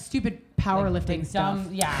condition. Yeah, like stupid powerlifting stuff.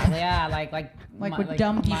 Dumb, like what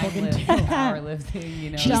dumb people can do.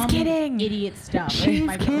 Powerlifting, She's kidding. Idiot stuff. She's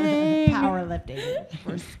kidding. Powerlifting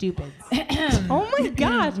for stupids. Oh my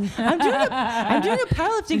gosh. I'm doing a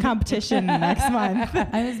powerlifting competition next month.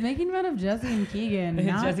 I was making fun of Jesse and Keegan.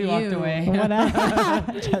 Not Jesse you. walked away.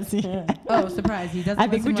 Jesse. Oh, surprise. He doesn't I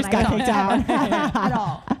think we just got kicked out. At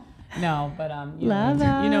all. No, but you Love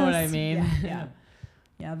know, you know what I us. mean.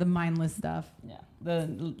 Yeah, the mindless stuff. Yeah, the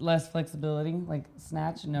less flexibility, like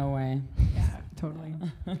snatch, no way. Yeah, totally.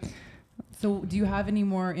 So, do you have any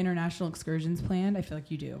more international excursions planned? I feel like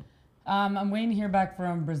you do. I'm waiting to hear back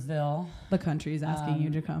from Brazil. The country's asking you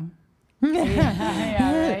to come.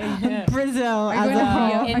 Yeah, right. Brazil. Are you going to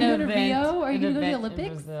Rio? Are you An going to event- Rio? Are you an going to go to the event in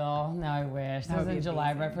Olympics? Brazil. No, I wish. That That was would in be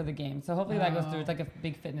July, amazing. right for the game. So hopefully that goes through. It's like a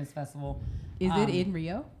big fitness festival. Is it in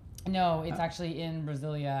Rio? No, it's actually in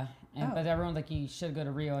Brasilia. But everyone's like, you should go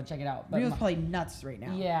to Rio and check it out. But Rio's probably nuts right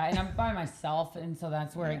now. yeah, and I'm by myself, and so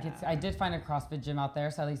that's where it gets. I did find a CrossFit gym out there,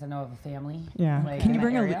 so at least I know of a family. Yeah. Like, Can you in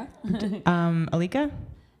bring that area. Alika?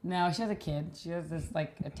 No, she has a kid. She has this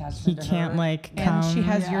like He attachment to can't her. like And come she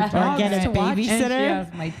has your or dogs get a to watch. And she babysitter.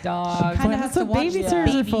 has my dog. kinda has That's what to watch babysitters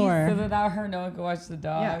are So for. without her, no one can watch the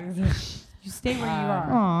dogs. You stay where you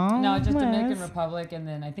are. Aw, No, just Liz. Dominican Republic, and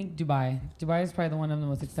then I think Dubai. Dubai is probably the one I'm the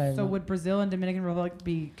most excited So about. would Brazil and Dominican Republic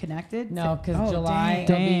be connected? No, because Oh, July,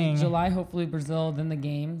 dang. it'll be July, hopefully Brazil, then the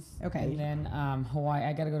games. Okay. And then Hawaii.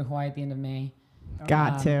 I got to go to Hawaii at the end of May.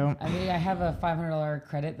 Got to. I mean, I have a $500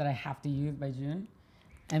 credit that I have to use by June.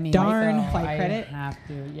 I mean, Darn. so Flight I credit? have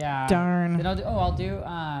to, yeah. Darn. Then I'll do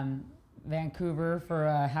Vancouver for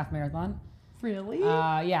a half marathon. Really?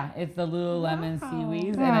 Yeah, it's the Lululemon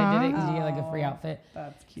seaweeds, and I did it because you get like a free outfit.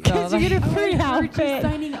 That's cute. So, Because you get a like, free I heard you outfit.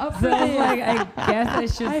 signing up for so I was this. like, I guess I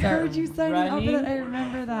should I start heard you signing up for running. that. I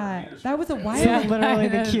remember that. That was a while Yeah. ago. Literally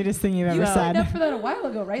the cutest thing you've You ever signed said. up for that a while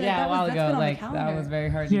ago, right? Yeah, that a while that's ago. been on Like the that calendar. was very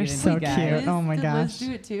hard You're to get so into. cute. Liz, Oh my did gosh. Liz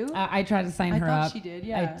do it too? I tried to sign I her thought up. she did,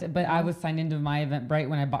 yeah. But I was signed into my Eventbrite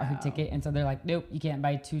when I bought her ticket, and so they're like, nope, you can't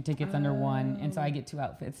buy 2 tickets under one, and so I get 2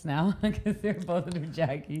 outfits now because they're both under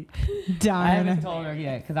Jackie. I Darn. haven't told her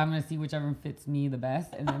yet because I'm gonna see whichever one fits me the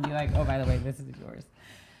best, and then be like, oh, by the way, this is yours.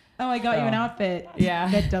 Oh, I got you an So, outfit. Yeah,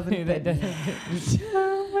 That doesn't fit. that doesn't fit me.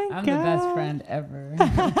 Oh my I'm god. the best friend ever.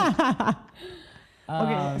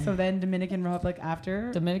 Okay, so then Dominican Republic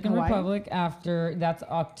after Dominican Hawaii? Republic after that's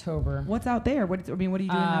October. What's out there? What are you doing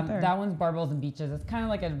out there? That one's barbells and beaches. It's kind of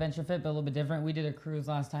like an adventure fit, but a little bit different. We did a cruise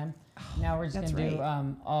last time. Now we're just that's gonna do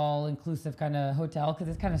right. all inclusive kind of hotel because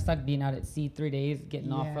it's kind of sucked being out at sea 3 days,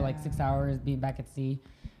 getting off for like 6 Yeah. hours, being back at sea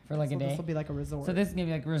for like so a day. This will be like a resort. So this is gonna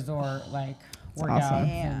be like resort, like That's workouts awesome.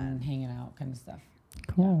 and hanging out kind of stuff.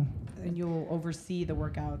 Cool. and you'll oversee the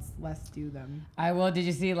workouts. Let's do them. I will. Did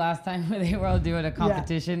you see last time when they were all doing a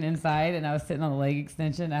competition inside and I was sitting on the leg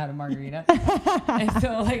extension? I had a margarita. And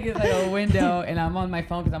so like it's like a window and I'm on my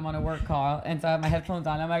phone because I'm on a work call. And so I have my headphones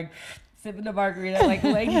on. I'm like sipping the margarita, like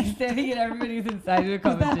leg extending and everybody's inside of the Was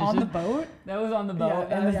competition. that on the boat? That was on the boat.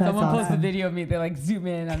 Yeah, and then that's someone posted a awesome. video of me. They like zoom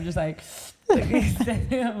in. I'm just like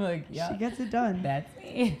extending. I'm like, She yeah, gets it done. that's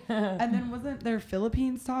me. And then wasn't there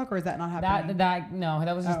Philippines talk, or is that not happening? No,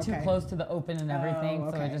 that was just Oh, okay. too close to the open and everything,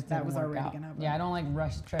 so okay. it just That didn't was work already out. gonna happen. Yeah, I don't like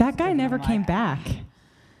rush trips. That guy 'cause never I'm came like, back.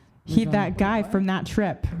 Which one? That guy what? from that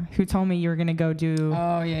trip who told me you were gonna go do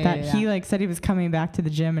Oh yeah, that. yeah. He like said he was coming back to the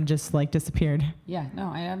gym and just like disappeared. Yeah, no,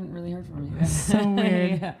 I haven't really heard from him. So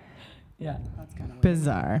weird. yeah. Yeah. That's kind of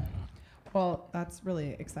Bizarre. Well, that's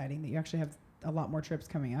really exciting that you actually have a lot more trips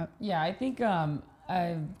coming up. Yeah, I think I'm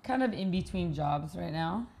kind of in between jobs right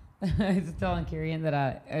now. I was telling Kirian that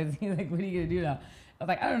I was like, what are you gonna do now? I was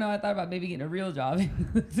like, I don't know. I thought about maybe getting a real job.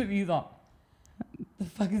 So he's all, the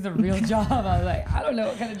fuck is a real job? I was like, I don't know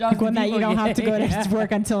what kind of jobs. Like one do that you people don't have to go get? to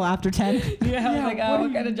work until after 10. Yeah, I was Yeah, like,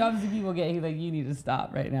 what kind of jobs do people get? He's like, you need to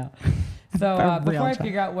stop right now. So A real before I job.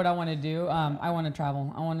 figure out what I want to do, I want to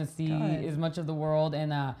travel. I want to see Good. as much of the world,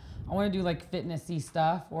 and I want to do like fitnessy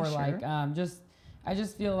stuff or Sure. like I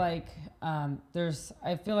just feel like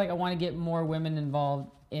I feel like I want to get more women involved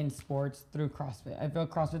in sports through CrossFit. I feel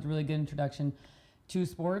CrossFit's a really good introduction to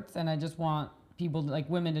sports, and I just want people like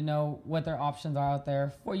women to know what their options are out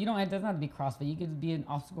there. For it doesn't have to be CrossFit. You could be an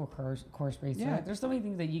obstacle course racer. Yeah. Like, there's so many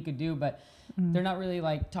things that you could do, but they're not really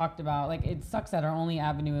like talked about. Like it sucks that our only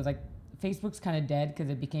avenue is like Facebook's kind of dead because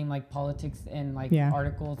it became like politics and like Yeah.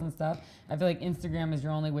 articles and stuff. I feel like Instagram is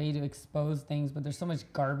your only way to expose things, but there's so much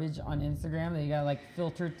garbage on Instagram that you gotta like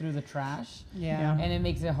filter through the trash, Yeah. and it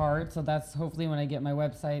makes it hard. So that's hopefully when I get my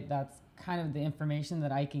website, that's kind of the information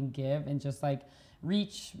that I can give and just like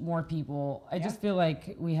reach more people. I just feel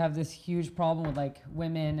like we have this huge problem with like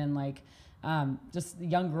women and like just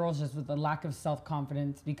young girls just with a lack of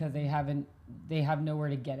self-confidence because they have nowhere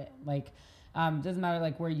to get it. Like doesn't matter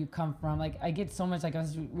like where you come from. Like I get so much, like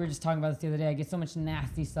we were just talking about this the other day, I get so much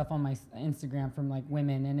nasty stuff on my Instagram from like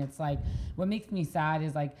women, and it's like what makes me sad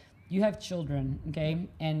is like you have children, okay,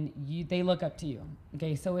 and they look up to you,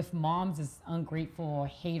 okay. So if mom's this ungrateful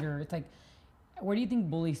hater, it's like where do you think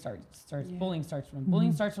bullying starts bullying starts from?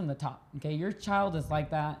 Bullying starts from the top. Okay, your child is like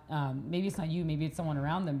that. Maybe it's not you, maybe it's someone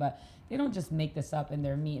around them, but they don't just make this up and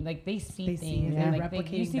they're mean. Like they see things, and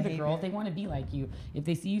like you see the girls, they want to be like you. If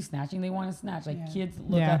they see you snatching, they want to snatch. Like kids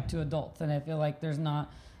look up to adults, and I feel like there's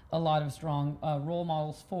not a lot of strong role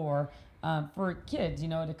models for kids,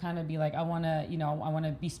 to kind of be like, I want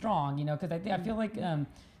to be strong, because I feel like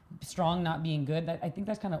strong not being good, I think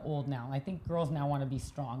that's kind of old now. I think girls now want to be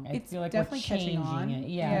strong. I feel like we're changing it.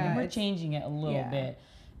 Yeah, we're changing it a little bit.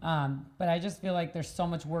 But I just feel like there's so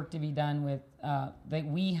much work to be done with that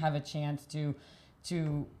we have a chance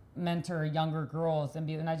to mentor younger girls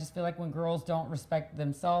and I just feel like when girls don't respect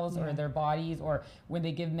themselves or their bodies, or when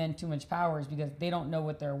they give men too much powers because they don't know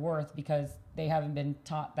what they're worth because they haven't been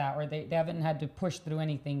taught that, or they haven't had to push through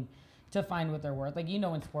anything to find what they're worth. Like,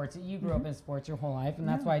 in sports, you grew up in sports your whole life, and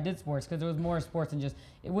that's why I did sports, because there was more sports than just,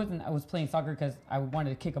 I was playing soccer because I wanted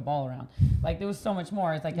to kick a ball around. Like, there was so much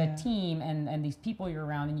more. It's like a team and these people you're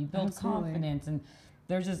around, and you build confidence, and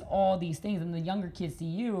there's just all these things. And the younger kids see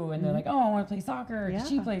you, and they're like, oh, I want to play soccer, because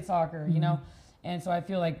she played soccer, And so I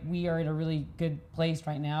feel like we are in a really good place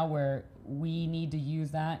right now where we need to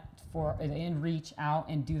use that and reach out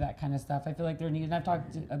and do that kind of stuff. I feel like and I've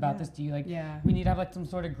talked about this to you, like we need to have like some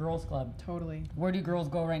sort of girls club. Totally. Where do girls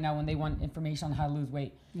go right now when they want information on how to lose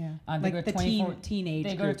weight? Yeah. They like go the teenage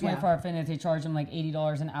They go to 24 Hour Fitness. They charge them like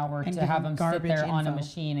 $80 an hour to have them sit there on a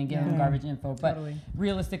machine and give them garbage info. But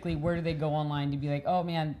realistically, where do they go online to be like, oh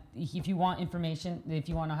man, if you want information, if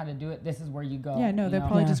you want to know how to do it, this is where you go. Yeah, no, they'll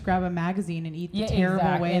probably just grab a magazine and eat the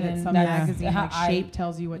terrible way that some magazine Shape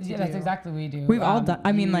tells you what to do. That's exactly what we do. We've all done.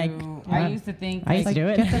 I mean, I used to think I used to do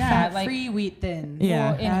it. Get the fat-free wheat thins.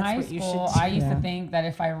 Yeah. Well, in high school, I used to think that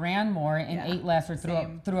if I ran more and ate less or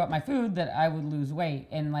threw up my food, that I would lose weight.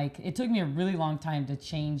 And like, it took me a really long time to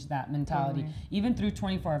change that mentality. Even through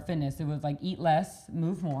 24 Hour Fitness, it was like, eat less,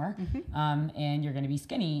 move more, and you're going to be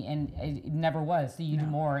skinny. And it never was. So you do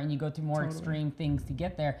more, and you go through more extreme things to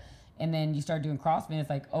get there. And then you start doing CrossFit, and it's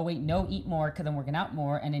like, oh wait, no, eat more because I'm working out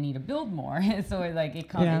more and I need to build more. So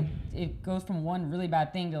it goes from one really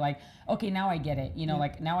bad thing to like, okay, now I get it.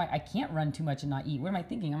 Like now I can't run too much and not eat. What am I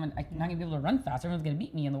thinking? I'm not gonna be able to run fast. Everyone's gonna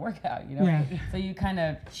beat me in the workout. So you kind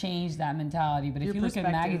of change that mentality. But if you look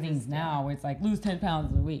at magazines now, it's like lose 10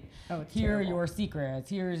 pounds in a week. Here are your secrets.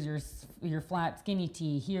 Here's your flat skinny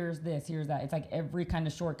tea. Here's this. Here's that. It's like every kind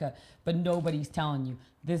of shortcut, but nobody's telling you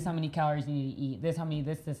this is how many calories you need to eat. This how many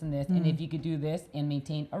this and this. And if you could do this and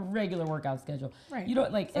maintain a regular workout schedule, you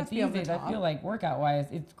don't like. At these days, I feel like workout wise,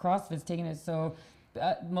 it's CrossFit's taking it so.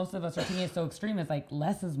 Most of us are taking it so extreme. It's like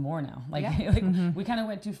less is more now. Like, we kind of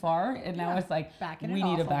went too far, and now it's like we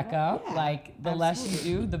need to back up. Yeah, like the less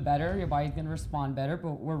you do, the better. Your body's gonna respond better.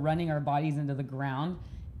 But we're running our bodies into the ground,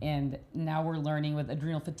 and now we're learning with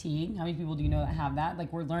adrenal fatigue. How many people do you know that have that?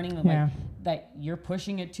 Like we're learning that you're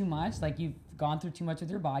pushing it too much. Like you've gone through too much with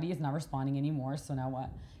your body. It's not responding anymore. So now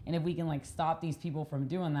what? And if we can like stop these people from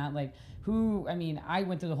doing that, like I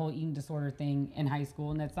went through the whole eating disorder thing in high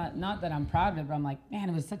school, and it's not that I'm proud of it, but I'm like, man,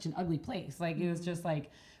 it was such an ugly place. Like it was just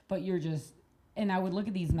like, but you're just, and I would look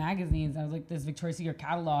at these magazines, I was like this Victoria's Secret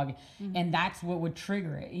catalog, and that's what would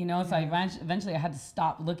trigger it, So eventually I had to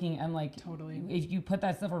stop looking. I'm like, totally. If you put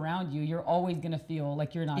that stuff around you, you're always gonna feel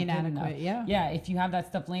like you're not inadequate. Yeah. If you have that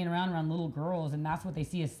stuff laying around little girls, and that's what they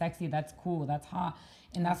see as sexy, that's cool, that's hot.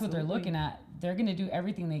 And that's what they're looking at. They're going to do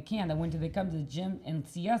everything they can. That when they come to the gym and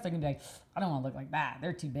see us, they're going to be like, I don't want to look like that.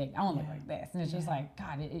 They're too big. I want to look like this. And it's just like,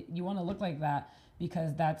 God, you want to look like that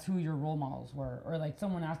because that's who your role models were. Or like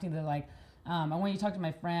someone asked me, they're like, I want you to talk to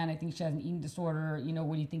my friend. I think she has an eating disorder.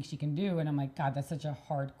 What do you think she can do? And I'm like, God, that's such a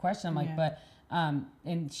hard question. I'm like, but,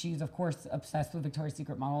 and she's of course obsessed with Victoria's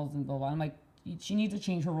Secret models and blah, blah. I'm like, she needs to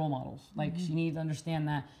change her role models. Like she needs to understand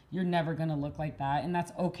that you're never going to look like that. And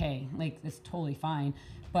that's okay. Like it's totally fine,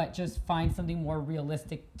 but just find something more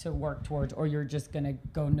realistic to work towards, or you're just going to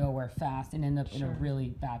go nowhere fast and end up in a really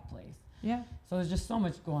bad place. Yeah. So there's just so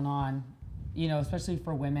much going on, especially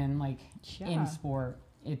for women, like in sport.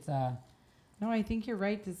 It's No, I think you're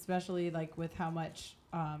right, especially like with how much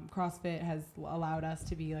CrossFit has allowed us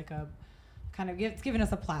to be like a kind of it's given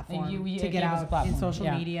us a platform to get out in social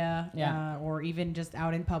media, or even just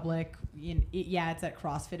out in public. It's at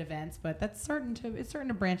CrossFit events, but it's starting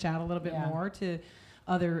to branch out a little bit more to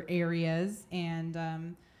other areas, and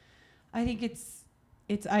I think it's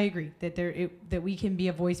I agree that that we can be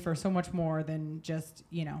a voice for so much more than just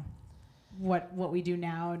what we do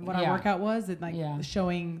now and what our workout was, and like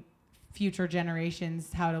showing future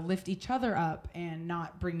generations how to lift each other up and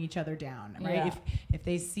not bring each other down, right? Yeah. If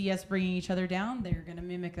they see us bringing each other down, they're going to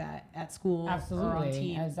mimic that at school or on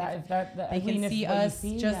teams. They can see us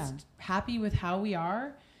just happy with how we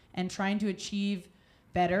are and trying to achieve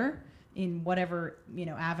better in whatever,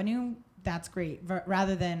 avenue. That's great.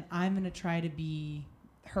 Rather than I'm going to try to be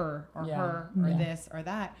her or this or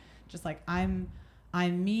that. Just like I'm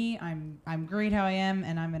me. I'm great how I am,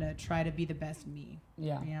 and I'm gonna try to be the best me.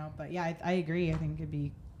 Yeah. But yeah, I agree. I think it'd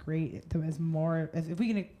be great if we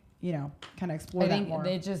can, kind of explore that more.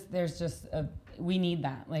 I think we need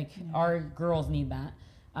that. Like our girls need that.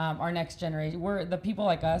 Our next generation, we're the people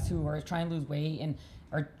like us who are trying to lose weight and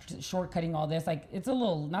are shortcutting all this. Like it's a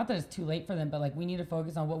little, not that it's too late for them, but like we need to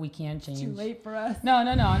focus on what we can change. It's too late for us. No.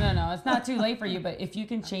 It's not too late for you, but if you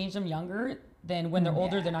can change them younger, then when they're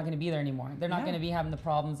older, they're not going to be there anymore. They're not going to be having the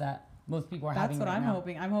problems that most people are having. That's what I'm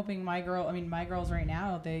hoping. I'm hoping my girls right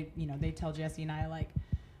now, they tell Jesse and I, like,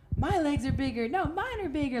 my legs are bigger. No, mine are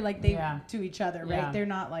bigger. Like to each other, right? They're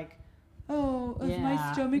not like, oh, is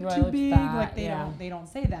my stomach too big? Fat. Like they don't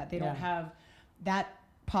say that. They don't have that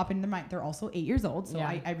pop in their mind. They're also 8 years old, so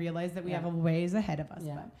I realize that we have a ways ahead of us.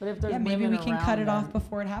 But if there's maybe we can cut it off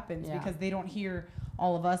before it happens because they don't hear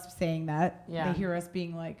all of us saying that. They hear us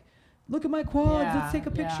being like, look at my quads, let's take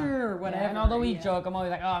a picture or whatever. And although we joke, I'm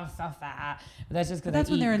always like, oh, I'm so fat. But that's just because that's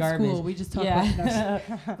when they're in school. We just talk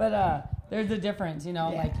about But there's a difference,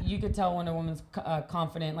 like you could tell when a woman's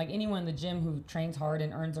confident. Like anyone in the gym who trains hard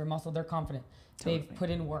and earns their muscle, they're confident. Totally. They've put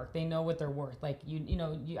in work. They know what they're worth. Like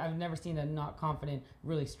I've never seen a not confident,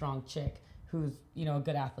 really strong chick who's a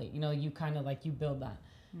good athlete. You kind of like you build that.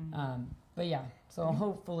 Mm-hmm. But yeah, so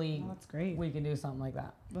hopefully that's great. We can do something like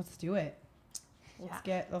that. Let's do it.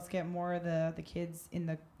 Let's get more of the kids in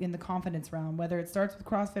the confidence realm. Whether it starts with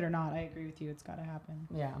CrossFit or not, I agree with you. It's got to happen.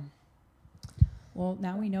 Yeah. Well,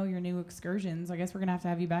 now we know your new excursions. I guess we're gonna have to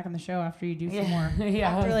have you back on the show after you do some more.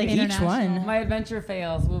 After like each one. My adventure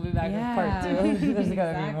fails. We'll be back with part 2. There's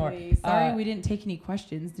gotta be more. Sorry, we didn't take any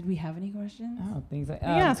questions. Did we have any questions? I don't think so. You can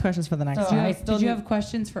ask questions for the next one. Did you have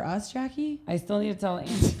questions for us, Jackie? I still need to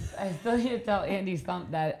tell Andy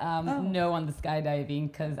Stump that no on the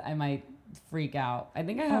skydiving because I might freak out. I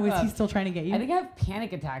think I have. Is he still trying to get you? I think I have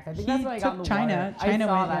panic attacks. I think that's why I got in the water. I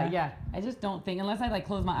saw that. Yeah. I just don't think unless I like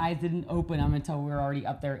close my eyes, didn't open them until we were already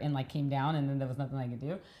up there and like came down, and then there was nothing I could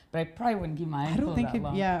do. But I probably wouldn't keep my eyes closed that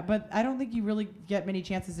long. Yeah, but I don't think you really get many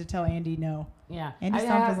chances to tell Andy no. Yeah. Andy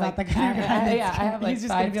Stump is not the kind of guy. I have like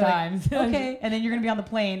 5 times. Like, okay, and then you're gonna be on the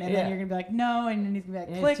plane, and then you're gonna be like no, and then he's gonna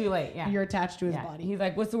be like click. It's too late. Yeah. You're attached to his body. He's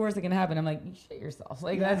like, what's the worst that can happen? I'm like, you shit yourself.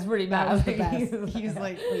 Like that's pretty bad. That was the best. He's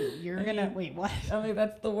like, wait, you're gonna wait what? I'm like,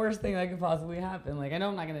 that's the worst thing that could possibly happen. Like I know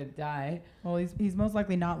I'm not gonna die. Well, he's most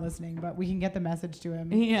likely not listening, but we can get the message to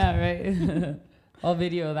him. Yeah, right. I'll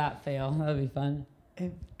video that fail. That'll be fun.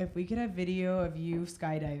 If we could have video of you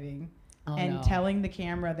skydiving telling the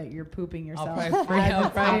camera that you're pooping yourself, I'd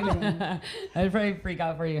probably freak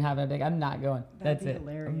out for you and have it big. I'm not going. That's it.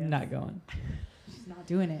 Hilarious. I'm not going. She's not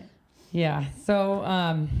doing it. Yeah. So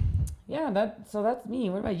that's me.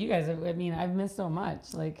 What about you guys? I mean, I've missed so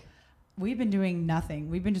much. Like. We've been doing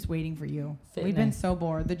nothing. We've been just waiting for you. Fitness. We've been so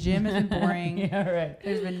bored. The gym has been boring. Yeah, right.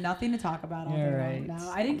 There's been nothing to talk about all day long.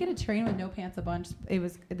 No, I didn't get to train with no pants a bunch. It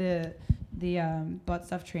was the butt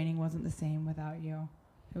stuff training wasn't the same without you.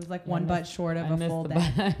 It was like one butt short of a full day.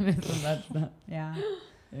 I missed the butt stuff. Yeah.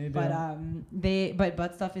 But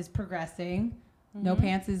butt stuff is progressing. Mm-hmm. No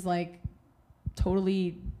pants is like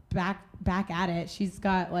totally back at it. She's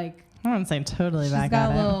got like. I wouldn't say totally back at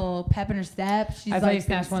it. She's got a little pep in her step. She's I thought you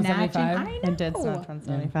snatched 175. I know. It did snatch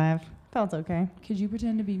 175. Felt okay. Could you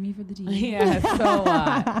pretend to be me for the team? Yeah,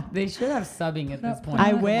 so they should have subbing at this point.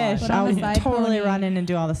 I wish. I would totally run in and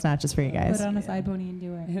do all the snatches for you guys. Put on a side pony and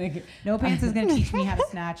do it. No Pants is going to teach me how to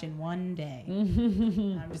snatch in one day.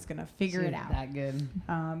 I'm just going to figure it out. That good.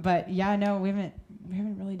 But yeah, no, we haven't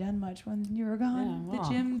really done much when you were gone. Yeah, the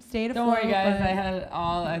gym stayed afloat. Don't worry, guys. I had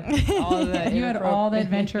all the you had all the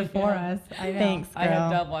adventure for us. I know. Thanks, girl. I had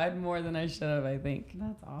double. I had more than I should have, I think.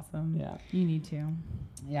 That's awesome. Yeah. You need to.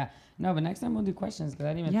 Yeah. No, but next time we'll do questions because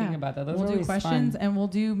I didn't even think about that. We'll do questions and we'll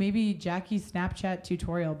do maybe Jackie's Snapchat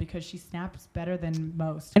tutorial because she snaps better than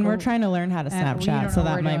most. And we're trying to learn how to Snapchat, so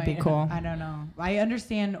that might be cool. I don't know. I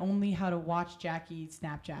understand only how to watch Jackie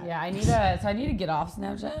Snapchat. Yeah, I need to get off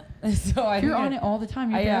Snapchat. So you're on it all the time.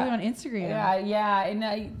 You're barely on Instagram. Yeah. And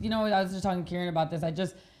I was just talking to Kieran about this.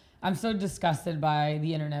 I'm so disgusted by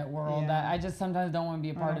the internet world that I just sometimes don't want to be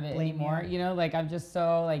a part of it anymore. I'm just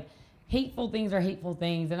so like hateful things are hateful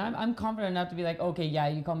things, and I'm confident enough to be like, okay, yeah,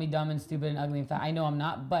 you call me dumb and stupid and ugly and fat. I know I'm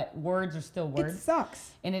not, but words are still words. It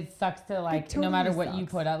sucks. And it sucks to like, totally no matter what sucks. you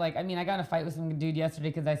put out. Like, I mean, I got in a fight with some dude yesterday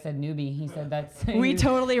because I said newbie. He said that's. We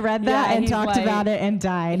totally read that and talked about it and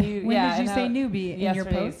died. When did you say newbie in your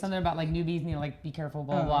post? Something about like newbies need to like be careful,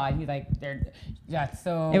 blah blah. And he's like,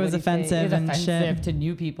 so. It was offensive and shit to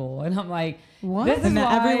new people, and I'm like, what? This is and that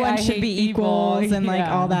why everyone I should hate be equals people. and like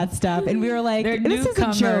all that stuff. And we were like, they're this is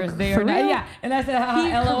a joke. They for are real? yeah. And I said,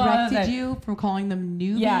 He LOL. corrected you from calling them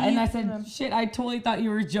newbies. Yeah, and I said, shit, I totally thought you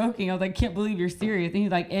were joking. I was like, can't believe you're serious. And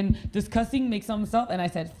he's like, and does cussing make some stuff? And I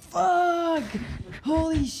said, fuck,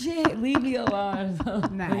 holy shit, leave me alone.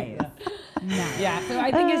 Nice. Nice. Yeah, so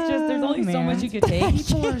I think it's just, there's only so much you could take.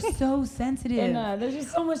 People are so sensitive. And there's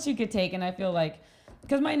just so much you could take. And I feel like,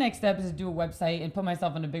 because my next step is to do a website and put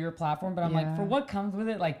myself on a bigger platform. But I'm like, for what comes with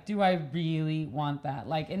it, like, do I really want that?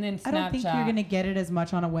 Like, and then Snapchat. I don't think you're going to get it as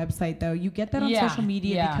much on a website, though. You get that on social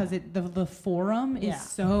media because the forum is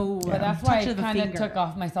so But that's why I kind of took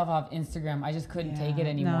myself off Instagram. I just couldn't take it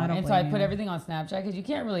anymore. And so I put everything on Snapchat because you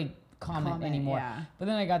can't really comment anymore. Yeah. But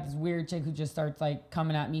then I got this weird chick who just starts like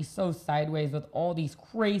coming at me so sideways with all these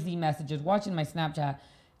crazy messages, watching my Snapchat.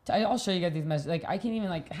 I'll show you guys these messages. Like, I can't even,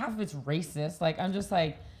 like, half of it's racist. Like, I'm just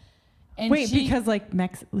like, and wait, because like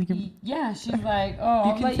yeah, she's like, oh,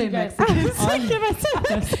 I'll let you guys. You want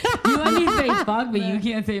me to say fuck, but you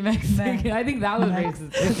can't say Mexican. I think that was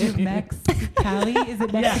racist. Mexicali? Is it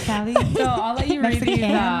Mexicali? Yeah. So I'll let you read these.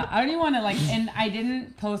 I don't even want to like, and I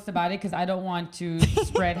didn't post about it because I don't want to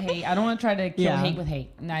spread hate. I don't want to try to kill hate with hate.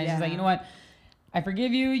 And I just like, you know what? I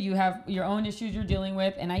forgive you. You have your own issues you're dealing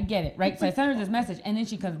with, and I get it, right? So I sent her this message, and then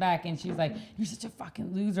she comes back, and she's like, "You're such a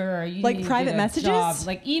fucking loser." You like private messages,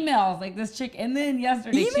 like emails, like this chick. And then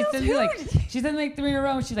yesterday, she sent me like 3 in a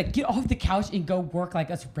row. And she's like, "Get off the couch and go work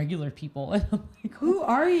like us regular people." And I'm like, "Who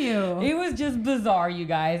are you?" It was just bizarre, you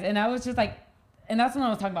guys, and I was just like. And that's when I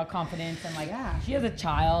was talking about confidence and like she has a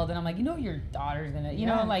child, and I'm like, your daughter's gonna, you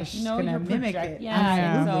know, like you're mimic it.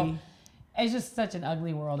 Yeah, so it's just such an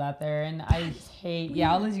ugly world out there, and I hate.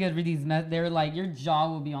 Yeah, I'll let you guys read these. They're like, your jaw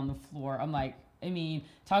will be on the floor. I'm like, I mean,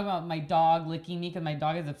 talking about my dog licking me because my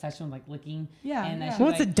dog has obsession with like licking. Yeah. And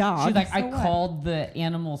what's a dog? She's like, I called the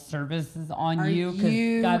animal services on you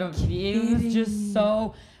because it was just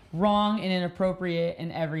so wrong and inappropriate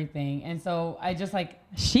and everything. And so I just like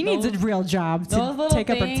she needs a real job to take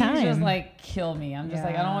up her time. Just like kill me. I'm just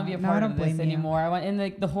like, I don't want to be a part of this anymore. I want, and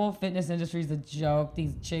like the whole fitness industry is a joke.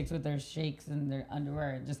 These chicks with their shakes and their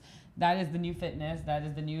underwear, just that is the new fitness. That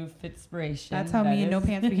is the new fitspiration. That's how me and No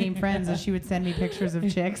Pants became friends. As she would send me pictures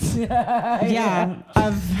of chicks. Of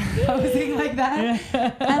posing like that.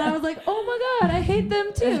 And I was like, oh my God, I hate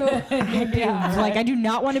them too. Like, I do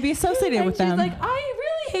not want to be associated with them. She's like, I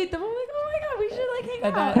really hate them. I'm like, oh my God, we should like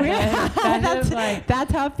hang out.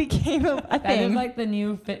 That's how it became a thing. That is like the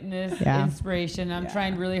new fitness inspiration. I'm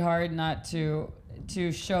trying really hard not to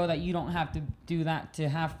show that you don't have to do that to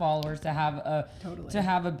have followers, to have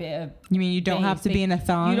a bit of. You mean you don't have to be in a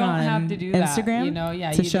thong? You don't have to do Instagram,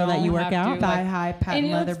 that, to show that you work out. Thigh high, patent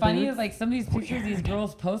leather. And what's funny is like some of these pictures these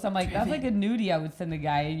girls post. I'm like, that's like a nudie I would send a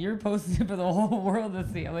guy, and you're posting it for the whole world to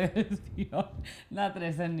see. I'm like, not that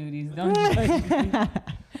I send nudies. Don't judge me.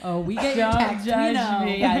 Oh, we get your text. Judge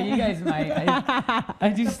me. Yeah, you guys might. I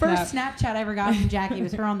do. The first Snapchat I ever got from Jackie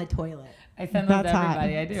was her on the toilet. I send those to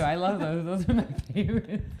everybody. I do. I love those. Those are my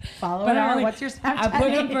favorites. Follow her. What's your Snapchat? I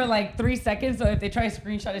put them for like 3 seconds, so if they try to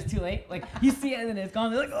screenshot, it's too late. Like you see it and then it's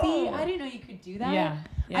gone. They're like, oh. See, I didn't know you could do that. Yeah.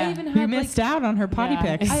 I even had, you missed out on her potty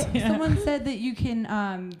pics. Someone said that you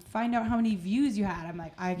can find out how many views you had. I'm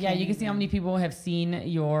like, I can't. Yeah, you can see how many people have seen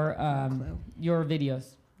your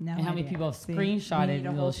videos. No and how many people have screenshotted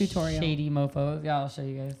those shady mofos. Yeah, I'll show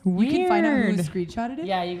you guys. You can find out who screenshotted it?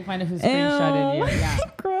 Yeah, you can find out who screenshotted you. Yeah.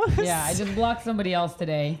 Gross. Yeah, I just blocked somebody else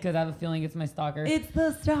today because I have a feeling it's my stalker. It's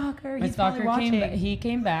the stalker. My stalker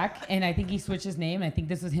came back, and I think he switched his name. I think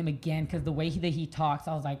this was him again because the way that he talks,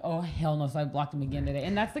 I was like, oh, hell no. So I blocked him again today.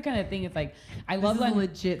 And that's the kind of thing. It's like, I love letting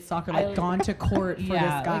legit stalker, like gone to court for this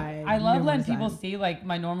guy. Like, I love letting people see like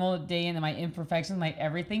my normal day and my imperfections, like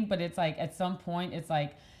everything. But it's like at some point, it's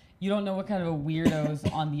like, you don't know what kind of a weirdo's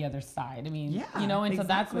on the other side. I mean, so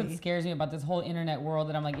that's what scares me about this whole internet world.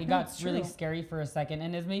 That I'm like, it got really scary for a second.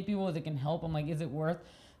 And as many people as it can help, I'm like, is it worth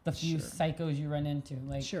the few psychos you run into.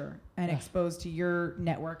 Like and exposed to your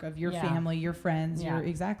network of your family, your friends.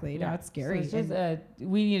 Exactly. No, it's scary. So it's just,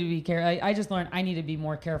 we need to be careful. I just learned I need to be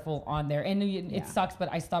more careful on there. And it sucks, but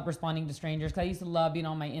I stopped responding to strangers because I used to love being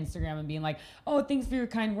on my Instagram and being like, oh, thanks for your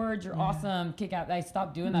kind words. You're awesome. Kick out. I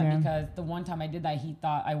stopped doing that because the one time I did that, he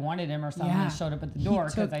thought I wanted him or something. He showed up at the door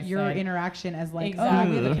because I your interaction as like, oh,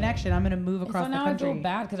 we have a connection. I'm going to move across the country. So now I feel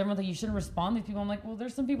bad because everyone's like, you shouldn't respond to people. I'm like, well,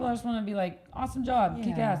 there's some people I just want to be like, awesome job,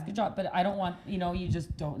 kick ass, good job. But I don't want, you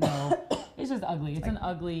just don't know. It's just ugly. It's like, an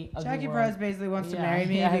ugly Jackie world. Perez basically wants to marry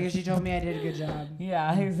me because she told me I did a good job.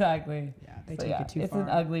 Yeah, exactly. Yeah, they take it too far. It's an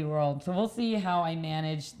ugly world. So we'll see how I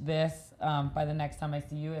manage this by the next time I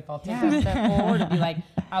see you. If I'll take a step forward and be like,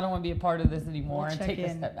 I don't want to be a part of this anymore, and take a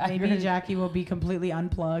step back. Maybe Jackie will be completely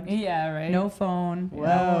unplugged. Yeah, right. No phone.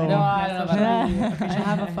 Whoa. No, I don't know about that. Okay, she'll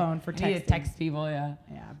have a phone for texting. Text people, yeah.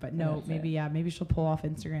 Yeah, but no, maybe she'll pull off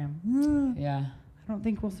Instagram. Yeah. I don't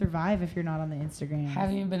think we'll survive if you're not on the Instagram.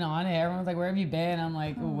 Haven't even been on it. Everyone's like, where have you been? I'm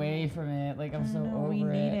like, away from it. Like, I'm so over we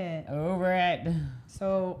need it. Over it.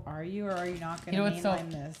 So, are you or are you not going to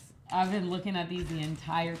mainline this? I've been looking at these the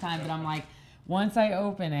entire time, but I'm like, once I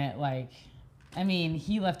open it, like, I mean,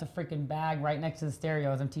 he left a freaking bag right next to the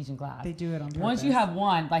stereo as I'm teaching class. They do it on purpose. Once you have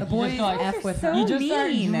one, like, the boys F with her. You just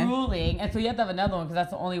start drooling, and so you have to have another one because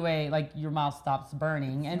that's the only way, like, your mouth stops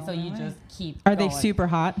burning, and so you just keep. Are they super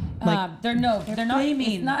hot? Like they're not.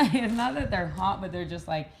 Flaming. It's not that they're hot, but they're just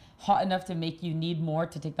like hot enough to make you need more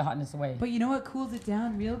to take the hotness away. But you know what cools it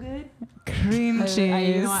down real good? Cream cheese.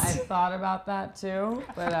 You know what? I thought about that too,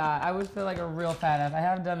 but I would feel like a real fat ass. I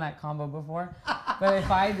haven't done that combo before, but if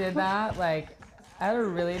I did that, like. I had a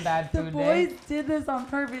really bad food day. The boys did this on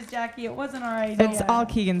purpose, Jackie. It wasn't our idea. It's all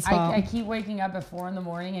Keegan's fault. I keep waking up at 4 a.m.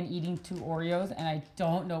 and eating 2 Oreos, and I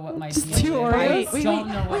don't know what my deal is. 2 Oreos? I don't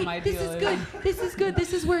know what my deal is. This is good.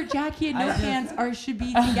 This is where Jackie and No Pants should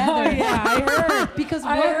be together. Oh, yeah, I heard. Because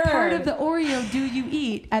what part of the Oreo do you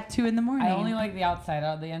eat at 2 a.m? I only like the outside.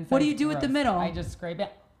 The inside. What do you do with the middle? I just scrape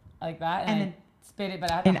it like that, and then spit it,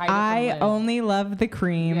 but I have to hide it. And I only love the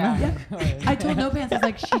cream. Yeah. I told No Pants, I was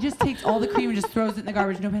like, she just takes all the cream and just throws it in the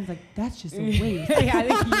garbage. No Pants like, that's just a waste. Yeah, I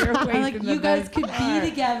think you're wasting. I'm like, you guys could be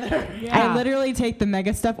together. Yeah. I literally take the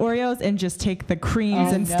Mega Stuff Oreos and just take the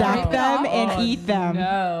creams and stack them and eat them.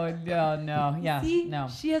 No. Yeah, See? no.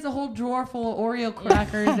 She has a whole drawer full of Oreo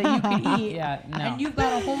crackers that you could eat. Yeah, no. And you've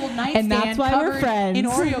got a whole nightstand and that's why covered we're friends. in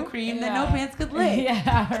Oreo cream that No Pants could lick.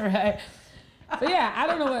 Yeah, right. So yeah, I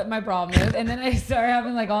don't know what my problem is. And then I started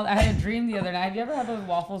having I had a dream the other night. Have you ever had those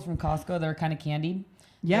waffles from Costco that are kind of candied?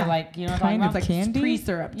 Yeah. They're like, you know what I'm talking about? Like candy?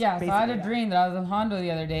 Pre-syrup. Yeah, so I had a dream that I was in Hondo the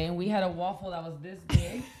other day, and we had a waffle that was this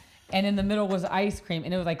big, and in the middle was ice cream,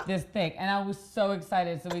 and it was like this thick. And I was so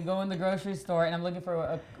excited. So we go in the grocery store, and I'm looking for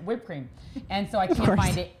a whipped cream. And so I can't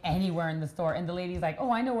find it anywhere in the store. And the lady's like,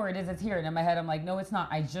 oh, I know where it is. It's here. And in my head, I'm like, no, it's not.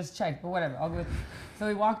 I just checked, but whatever. I'll go with. So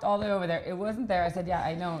we walked all the way over there. It wasn't there. I said, yeah,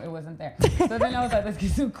 I know it wasn't there. So then I was like, let's get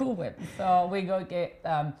some Cool Whip. So we go get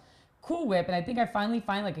Cool Whip, and I think I finally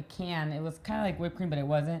find like a can. It was kind of like whipped cream, but it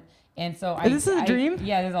wasn't. And so this is a dream?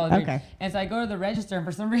 Yeah, this is all a dream. Okay. And so I go to the register, and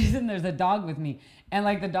for some reason there's a dog with me, and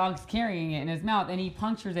like the dog's carrying it in his mouth, and he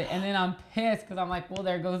punctures it, and then I'm pissed because I'm like, well,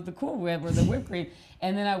 there goes the Cool Whip or the whipped cream.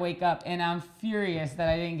 And then I wake up, and I'm furious that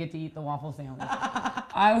I didn't get to eat the waffle sandwich.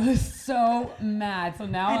 I was so mad. So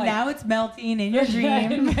now, and now it's melting in your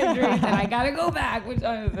dream. In my dreams, and I gotta go back. Which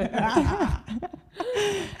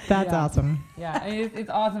That's awesome. Yeah, it's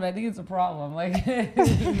awesome. But I think it's a problem. Like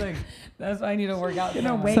that's why I need to work out.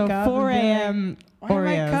 Wake up 4 a.m.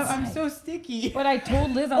 Oreos. I'm so sticky. But I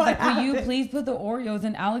told Liz, I was like, will you please put the Oreos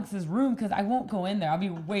in Alex's room? Because I won't go in there. I'll be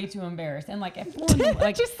way too embarrassed. And like at 4 in the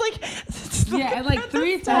at like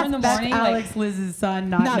 3, 4 in the morning. Alex, Liz's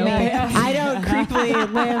son, not me. me. I don't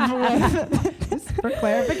creepily live with. For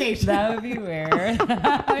clarification. That would be weird.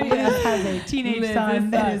 Liz has a teenage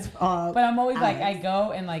son that is. But I'm always Alex. Like, I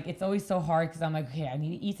go and like it's always so hard because I'm like, okay, I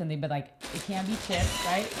need to eat something, but like it can't be chips,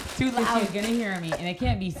 right? Too loud. She's gonna hear me, and it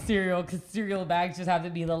can't be cereal because cereal bags just have to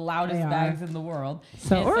be the loudest bags in the world.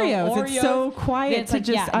 So Oreos, it's so quiet to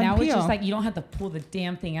just unpeel. Now it's just like you don't have to pull the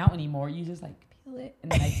damn thing out anymore. You just like peel it,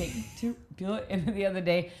 and then I take 2, peel it. And then the other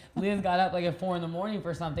day, Liz got up like at 4 in the morning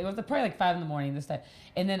for something. It was probably like 5 in the morning this time.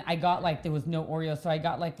 And then I got like there was no Oreos, so I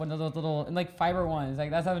got like one of those little like fiber ones. Like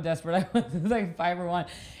that's how desperate I was. It was like fiber one,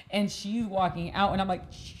 and she's walking out, and I'm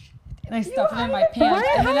like. Shh. And I stuff it in my pants.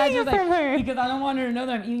 And then I just like, because I don't want her to know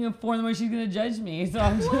that I'm eating at 4 in the morning, she's going to judge me. So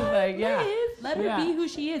I'm just like, yeah. Let her be who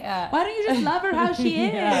she is. Yeah. Why don't you just love her how she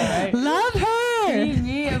is? Yeah, right. Love her.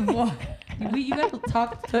 Me at 4. You got to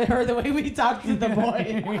talk to her the way we talk to the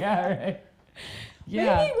boy. Yeah, right.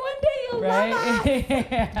 Yeah. Maybe one day you'll love us.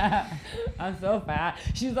 Yeah. I'm so fat.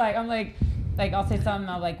 She's like, I'm like I'll say something.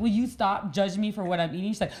 I'm like, will you stop judging me for what I'm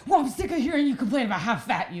eating? She's like, well, I'm sick of hearing you complain about how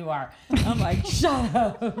fat you are. I'm like, shut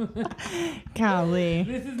up. Golly.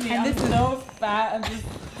 This is me. I'm so fat. I'm just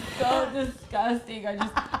so disgusting. I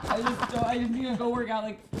just need to go work out,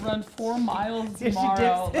 like run 4 miles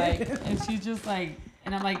tomorrow. Like, and she's just like,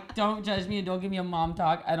 and I'm like, don't judge me and don't give me a mom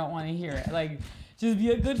talk. I don't want to hear it. Like, just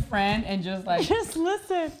be a good friend and just like just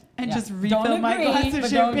listen and just refill my glass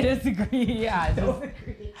of don't disagree. Yeah,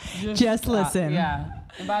 just listen. Yeah.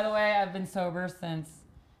 And by the way, I've been sober since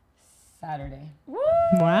Saturday. Woo!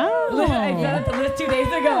 Wow. I said it to Liz 2 days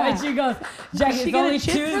ago, and she goes, Jackie, it's only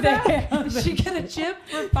Tuesday. Is she get a chip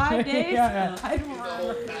for 5 days? Yeah.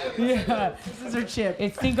 Yeah. This is her chip.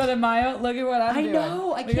 It's Cinco de Mayo. Look at what I'm doing. I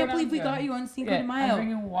know. I can't believe we got you on Cinco de Mayo. I'm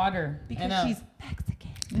drinking water. Because she's Mexican.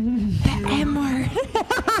 The M-word.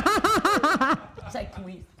 It's like, can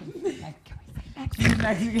we say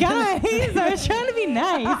Mexican? Guys, I was trying to be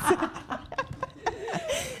nice.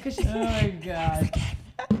 Oh my God.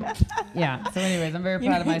 Yeah. So anyways, I'm very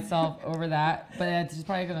proud of myself over that. But it's just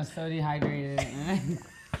probably because I'm so dehydrated.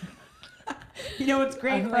 You know what's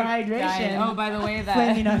great for hydration? Dying. Oh, by the way,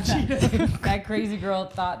 that crazy girl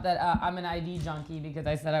thought that I'm an IV junkie because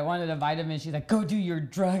I said I wanted a vitamin. She's like, go do your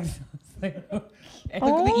drugs. I was like, okay.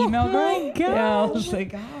 Look at the email girl. Yeah, I was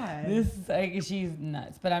like, God. This is like, she's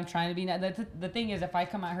nuts. But I'm trying to be nuts. The thing is, if I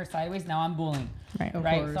come at her sideways, now I'm bullying. Right. Of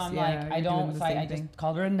Right. course, So I'm yeah, like, I don't. So I just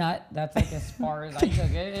called her a nut. That's like as far as I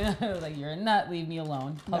took it. I was like, you're a nut. Leave me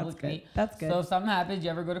alone publicly. That's good. So if something happens, you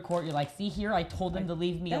ever go to court, you're like, see here, I told them to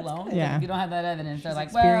leave me alone. Good. Yeah. If you don't have that evidence, they're like,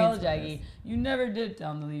 She's well, experienced Jackie, you never did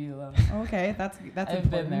tell them to leave you alone. Okay, that's I've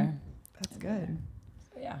important. been there. That's good.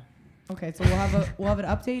 So, yeah. Okay, so we'll have an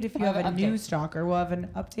update if you have a new stalker. We'll have an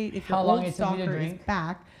update if your How long old it took me to stalker is drink?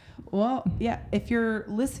 back. Well, yeah, if you're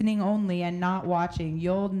listening only and not watching,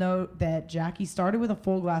 you'll note that Jackie started with a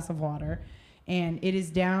full glass of water, and it is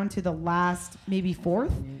down to the last maybe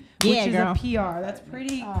fourth, which is girl. a PR. That's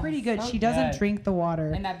pretty good. so She doesn't good. drink the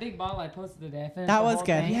water. And that big bottle I posted today, I finished That the was whole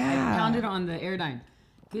good. thing. Yeah. I pounded on the Airdyne.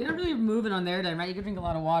 You don't really move it on the Airdyne, right? You can drink a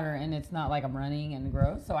lot of water, and it's not like I'm running and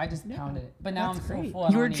gross. So I just pounded it. But now That's I'm great. so full. I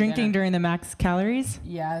You don't were need drinking dinner. during the max calories?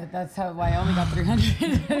 Yeah, that's why I only got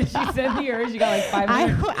 300. She sent me hers. She got like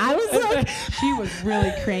 500. I was like, She was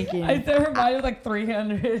really cranky. I said her body was like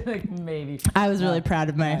 300, like maybe. I was really proud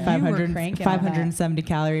of my You were 500, cranking on that. 570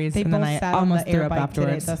 calories, They and both then I sat on almost the threw air up bike today,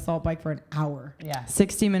 afterwards. the salt bike for an hour. Yeah.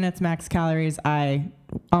 60 minutes max calories. I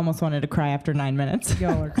almost wanted to cry after 9 minutes.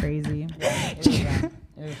 Y'all are crazy.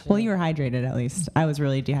 Well, you were hydrated at least. I was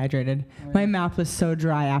really dehydrated. My mouth was so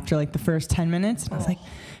dry after like the first 10 minutes. I was like,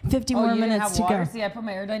 50 more you didn't minutes have to water? go. See, I put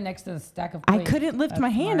my Airdyne next to the stack of I plates. couldn't lift my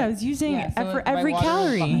hand. smart. I was using it so for my every water was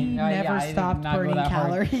calorie. fine. Never I did stopped not go burning that hard.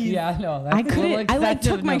 calories. Yeah, no. That's I a little couldn't. I like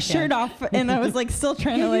excessive took my milk shirt can. off and I was like still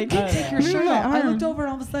trying to like Take your move shirt my off. I arm. looked over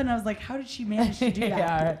and all of a sudden I was like, how did she manage to do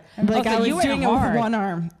that? Yeah. Like Oh, so I you was went doing it hard. with one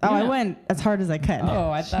arm. Oh, I Yeah. went as hard as I could. Oh,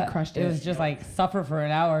 I She thought crushed it it. was just like suffer for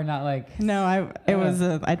an hour, not like. No,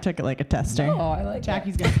 I took it like a tester. Oh, I like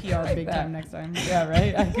Jackie's that. gonna PR like big that. time next time. Yeah,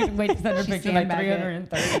 right. I couldn't wait to send her a She picture like sandbagged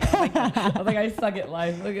 330. I was like, I suck at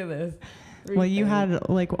life. Look at this. Well, you 330. had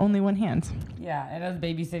like only one hand. Yeah, and I was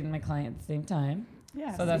babysitting my client at the same time.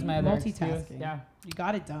 Yeah. So that's see? my other multitasking. excuse. Yeah. You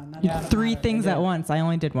got it done. That's Yeah. what Three matters. things I at did. once. I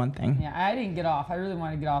only did one thing. Yeah, I didn't get off. I really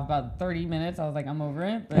wanted to get off about 30 minutes. I was like, I'm over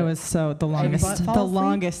it. But It was so the butt longest, fall the asleep?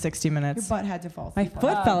 longest 60 Your minutes. butt had to fall My asleep.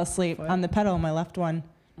 foot fell asleep Foot. on the pedal, my left one.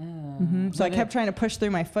 So I but kept trying to push through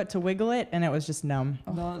my foot to wiggle it, and it was just numb.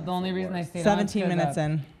 The only reason I stayed 17 on is 'cause, minutes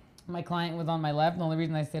in. my client was on my left. The only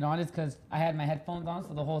reason I stayed on is because I had my headphones on.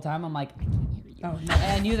 So the whole time I'm like, I can't hear you. Oh, no.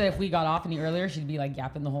 And I knew that if we got off any earlier, she'd be like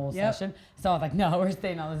yapping the whole Yep. session. So I was like, no, we're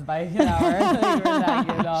staying on this bike an hour. We're not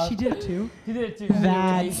getting off. She did it too. She did it too.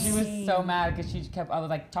 That's- She was so mad because she kept. I was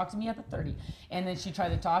like, talk to me at the 30, and then she tried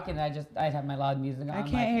to talk, and I'd have my loud music on. I I'm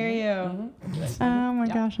can't like, hear you. Oh my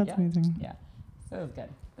Yeah, gosh, that's yeah. amazing. Yeah, so it was good.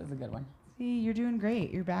 It was a good one. See, you're doing great.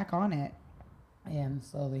 You're back on it. I am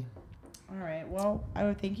slowly. All right. Well, I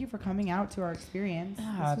would thank you for coming out to our experience.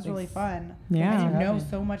 Ah, this was really thanks. fun. Yeah. I didn't Thanks for know having me.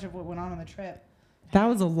 so much of what went on the trip. That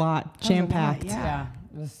was a lot, That was a lot, jam packed. Yeah.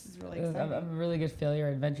 It was, is really it was exciting. a really good failure,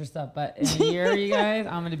 adventure stuff. But in a year, you guys,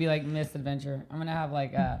 I'm gonna be like Miss Adventure. I'm gonna have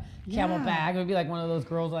like a camel Yeah. bag. I'm gonna be like one of those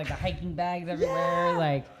girls with like the hiking bags everywhere. Yeah.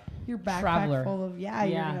 Like Your backpack Traveler. full of Yeah.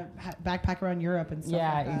 You're gonna backpack around Europe and stuff.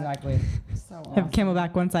 yeah, like that. exactly. So Have awesome.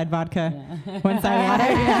 Camelback, one side vodka, Yeah. one side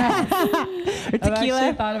water, Yeah. or I've actually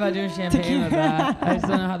tequila. thought about doing champagne with that. I just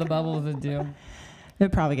don't know how the bubbles would do.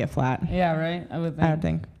 It'd probably get flat. Yeah, right. I would think. I would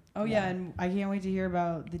think. Oh yeah, and I can't wait to hear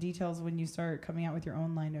about the details when you start coming out with your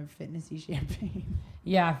own line of fitnessy champagne.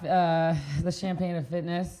 Yeah, the champagne of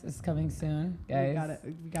fitness is coming soon, guys.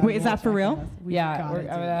 Wait, is that for real? Yeah, we're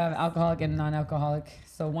gonna have alcoholic and non-alcoholic.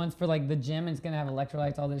 So one's for like the gym, and it's gonna have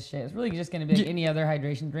electrolytes, all this shit. It's really just gonna be like any other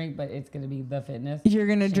hydration drink, but it's gonna be the fitness. You're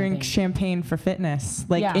gonna drink champagne for fitness,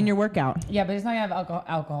 like in your workout. Yeah, but it's not gonna have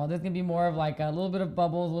alcohol. There's gonna be more of like a little bit of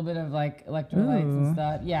bubbles, a little bit of like electrolytes and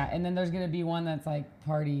stuff. Yeah, and then there's gonna be one that's like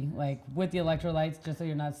party, like with the electrolytes, just so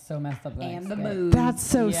you're not so messed up. And the booze. That's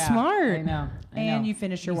so smart. I know. And you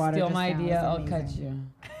finish your water. Steal my idea, I'll cut you.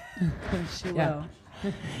 She will.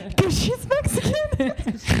 Because she's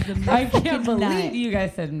Mexican. I can't believe you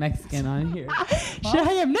guys said Mexican on here.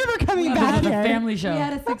 I am never coming back here. A family show. We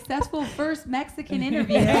had a successful first Mexican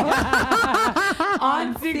interview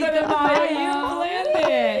on Cinco de Mayo.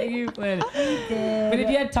 You planned it. But if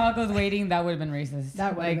you had tacos waiting, that would have been racist.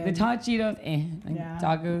 That would like the hot Cheetos,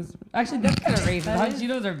 tacos. Actually, that's kind of racist. Hot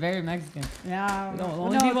Cheetos are very Mexican. Yeah. The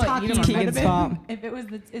only people that eat them are Keegan's fault. If it was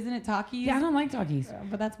isn't it Takis? Yeah, I don't like Takis.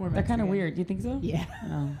 But that's more They're Mexican. kind of weird. Do you think so? Yeah.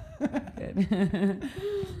 Oh, good.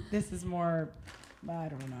 This is more, I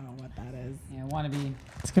don't know what that is. Yeah, wannabe.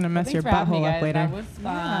 It's going to mess your butthole up later. That was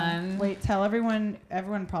fun. Yeah. Wait, tell everyone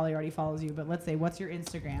probably already follows you, but let's say, what's your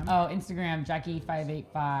Instagram? Oh, Instagram,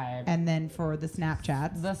 Jackie585. And then for the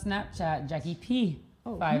Snapchats? The Snapchat, Jackie P.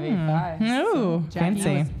 Oh. 585. No,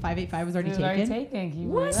 fancy. 585 was already It was taken.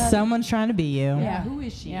 What? Someone's trying to be you. Yeah, who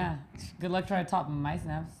is she? Yeah. Good luck trying to top my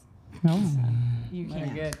snaps. Oh. You They're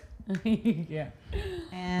can't. good. Yeah.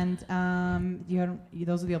 And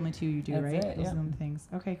those are the only two you do, That's right? it, Those yeah. are the only things.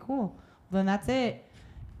 Okay, cool. Well, then that's it.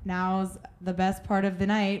 Now's the best part of the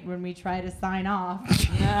night when we try to sign off.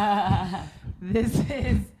 This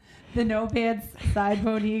is the No Pants Side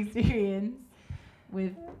Pony Experience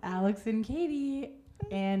with Alex and Katie.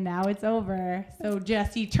 And now it's over. So,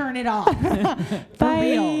 Jesse, turn it off.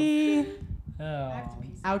 Bye. Oh.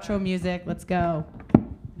 Outro music. Let's go.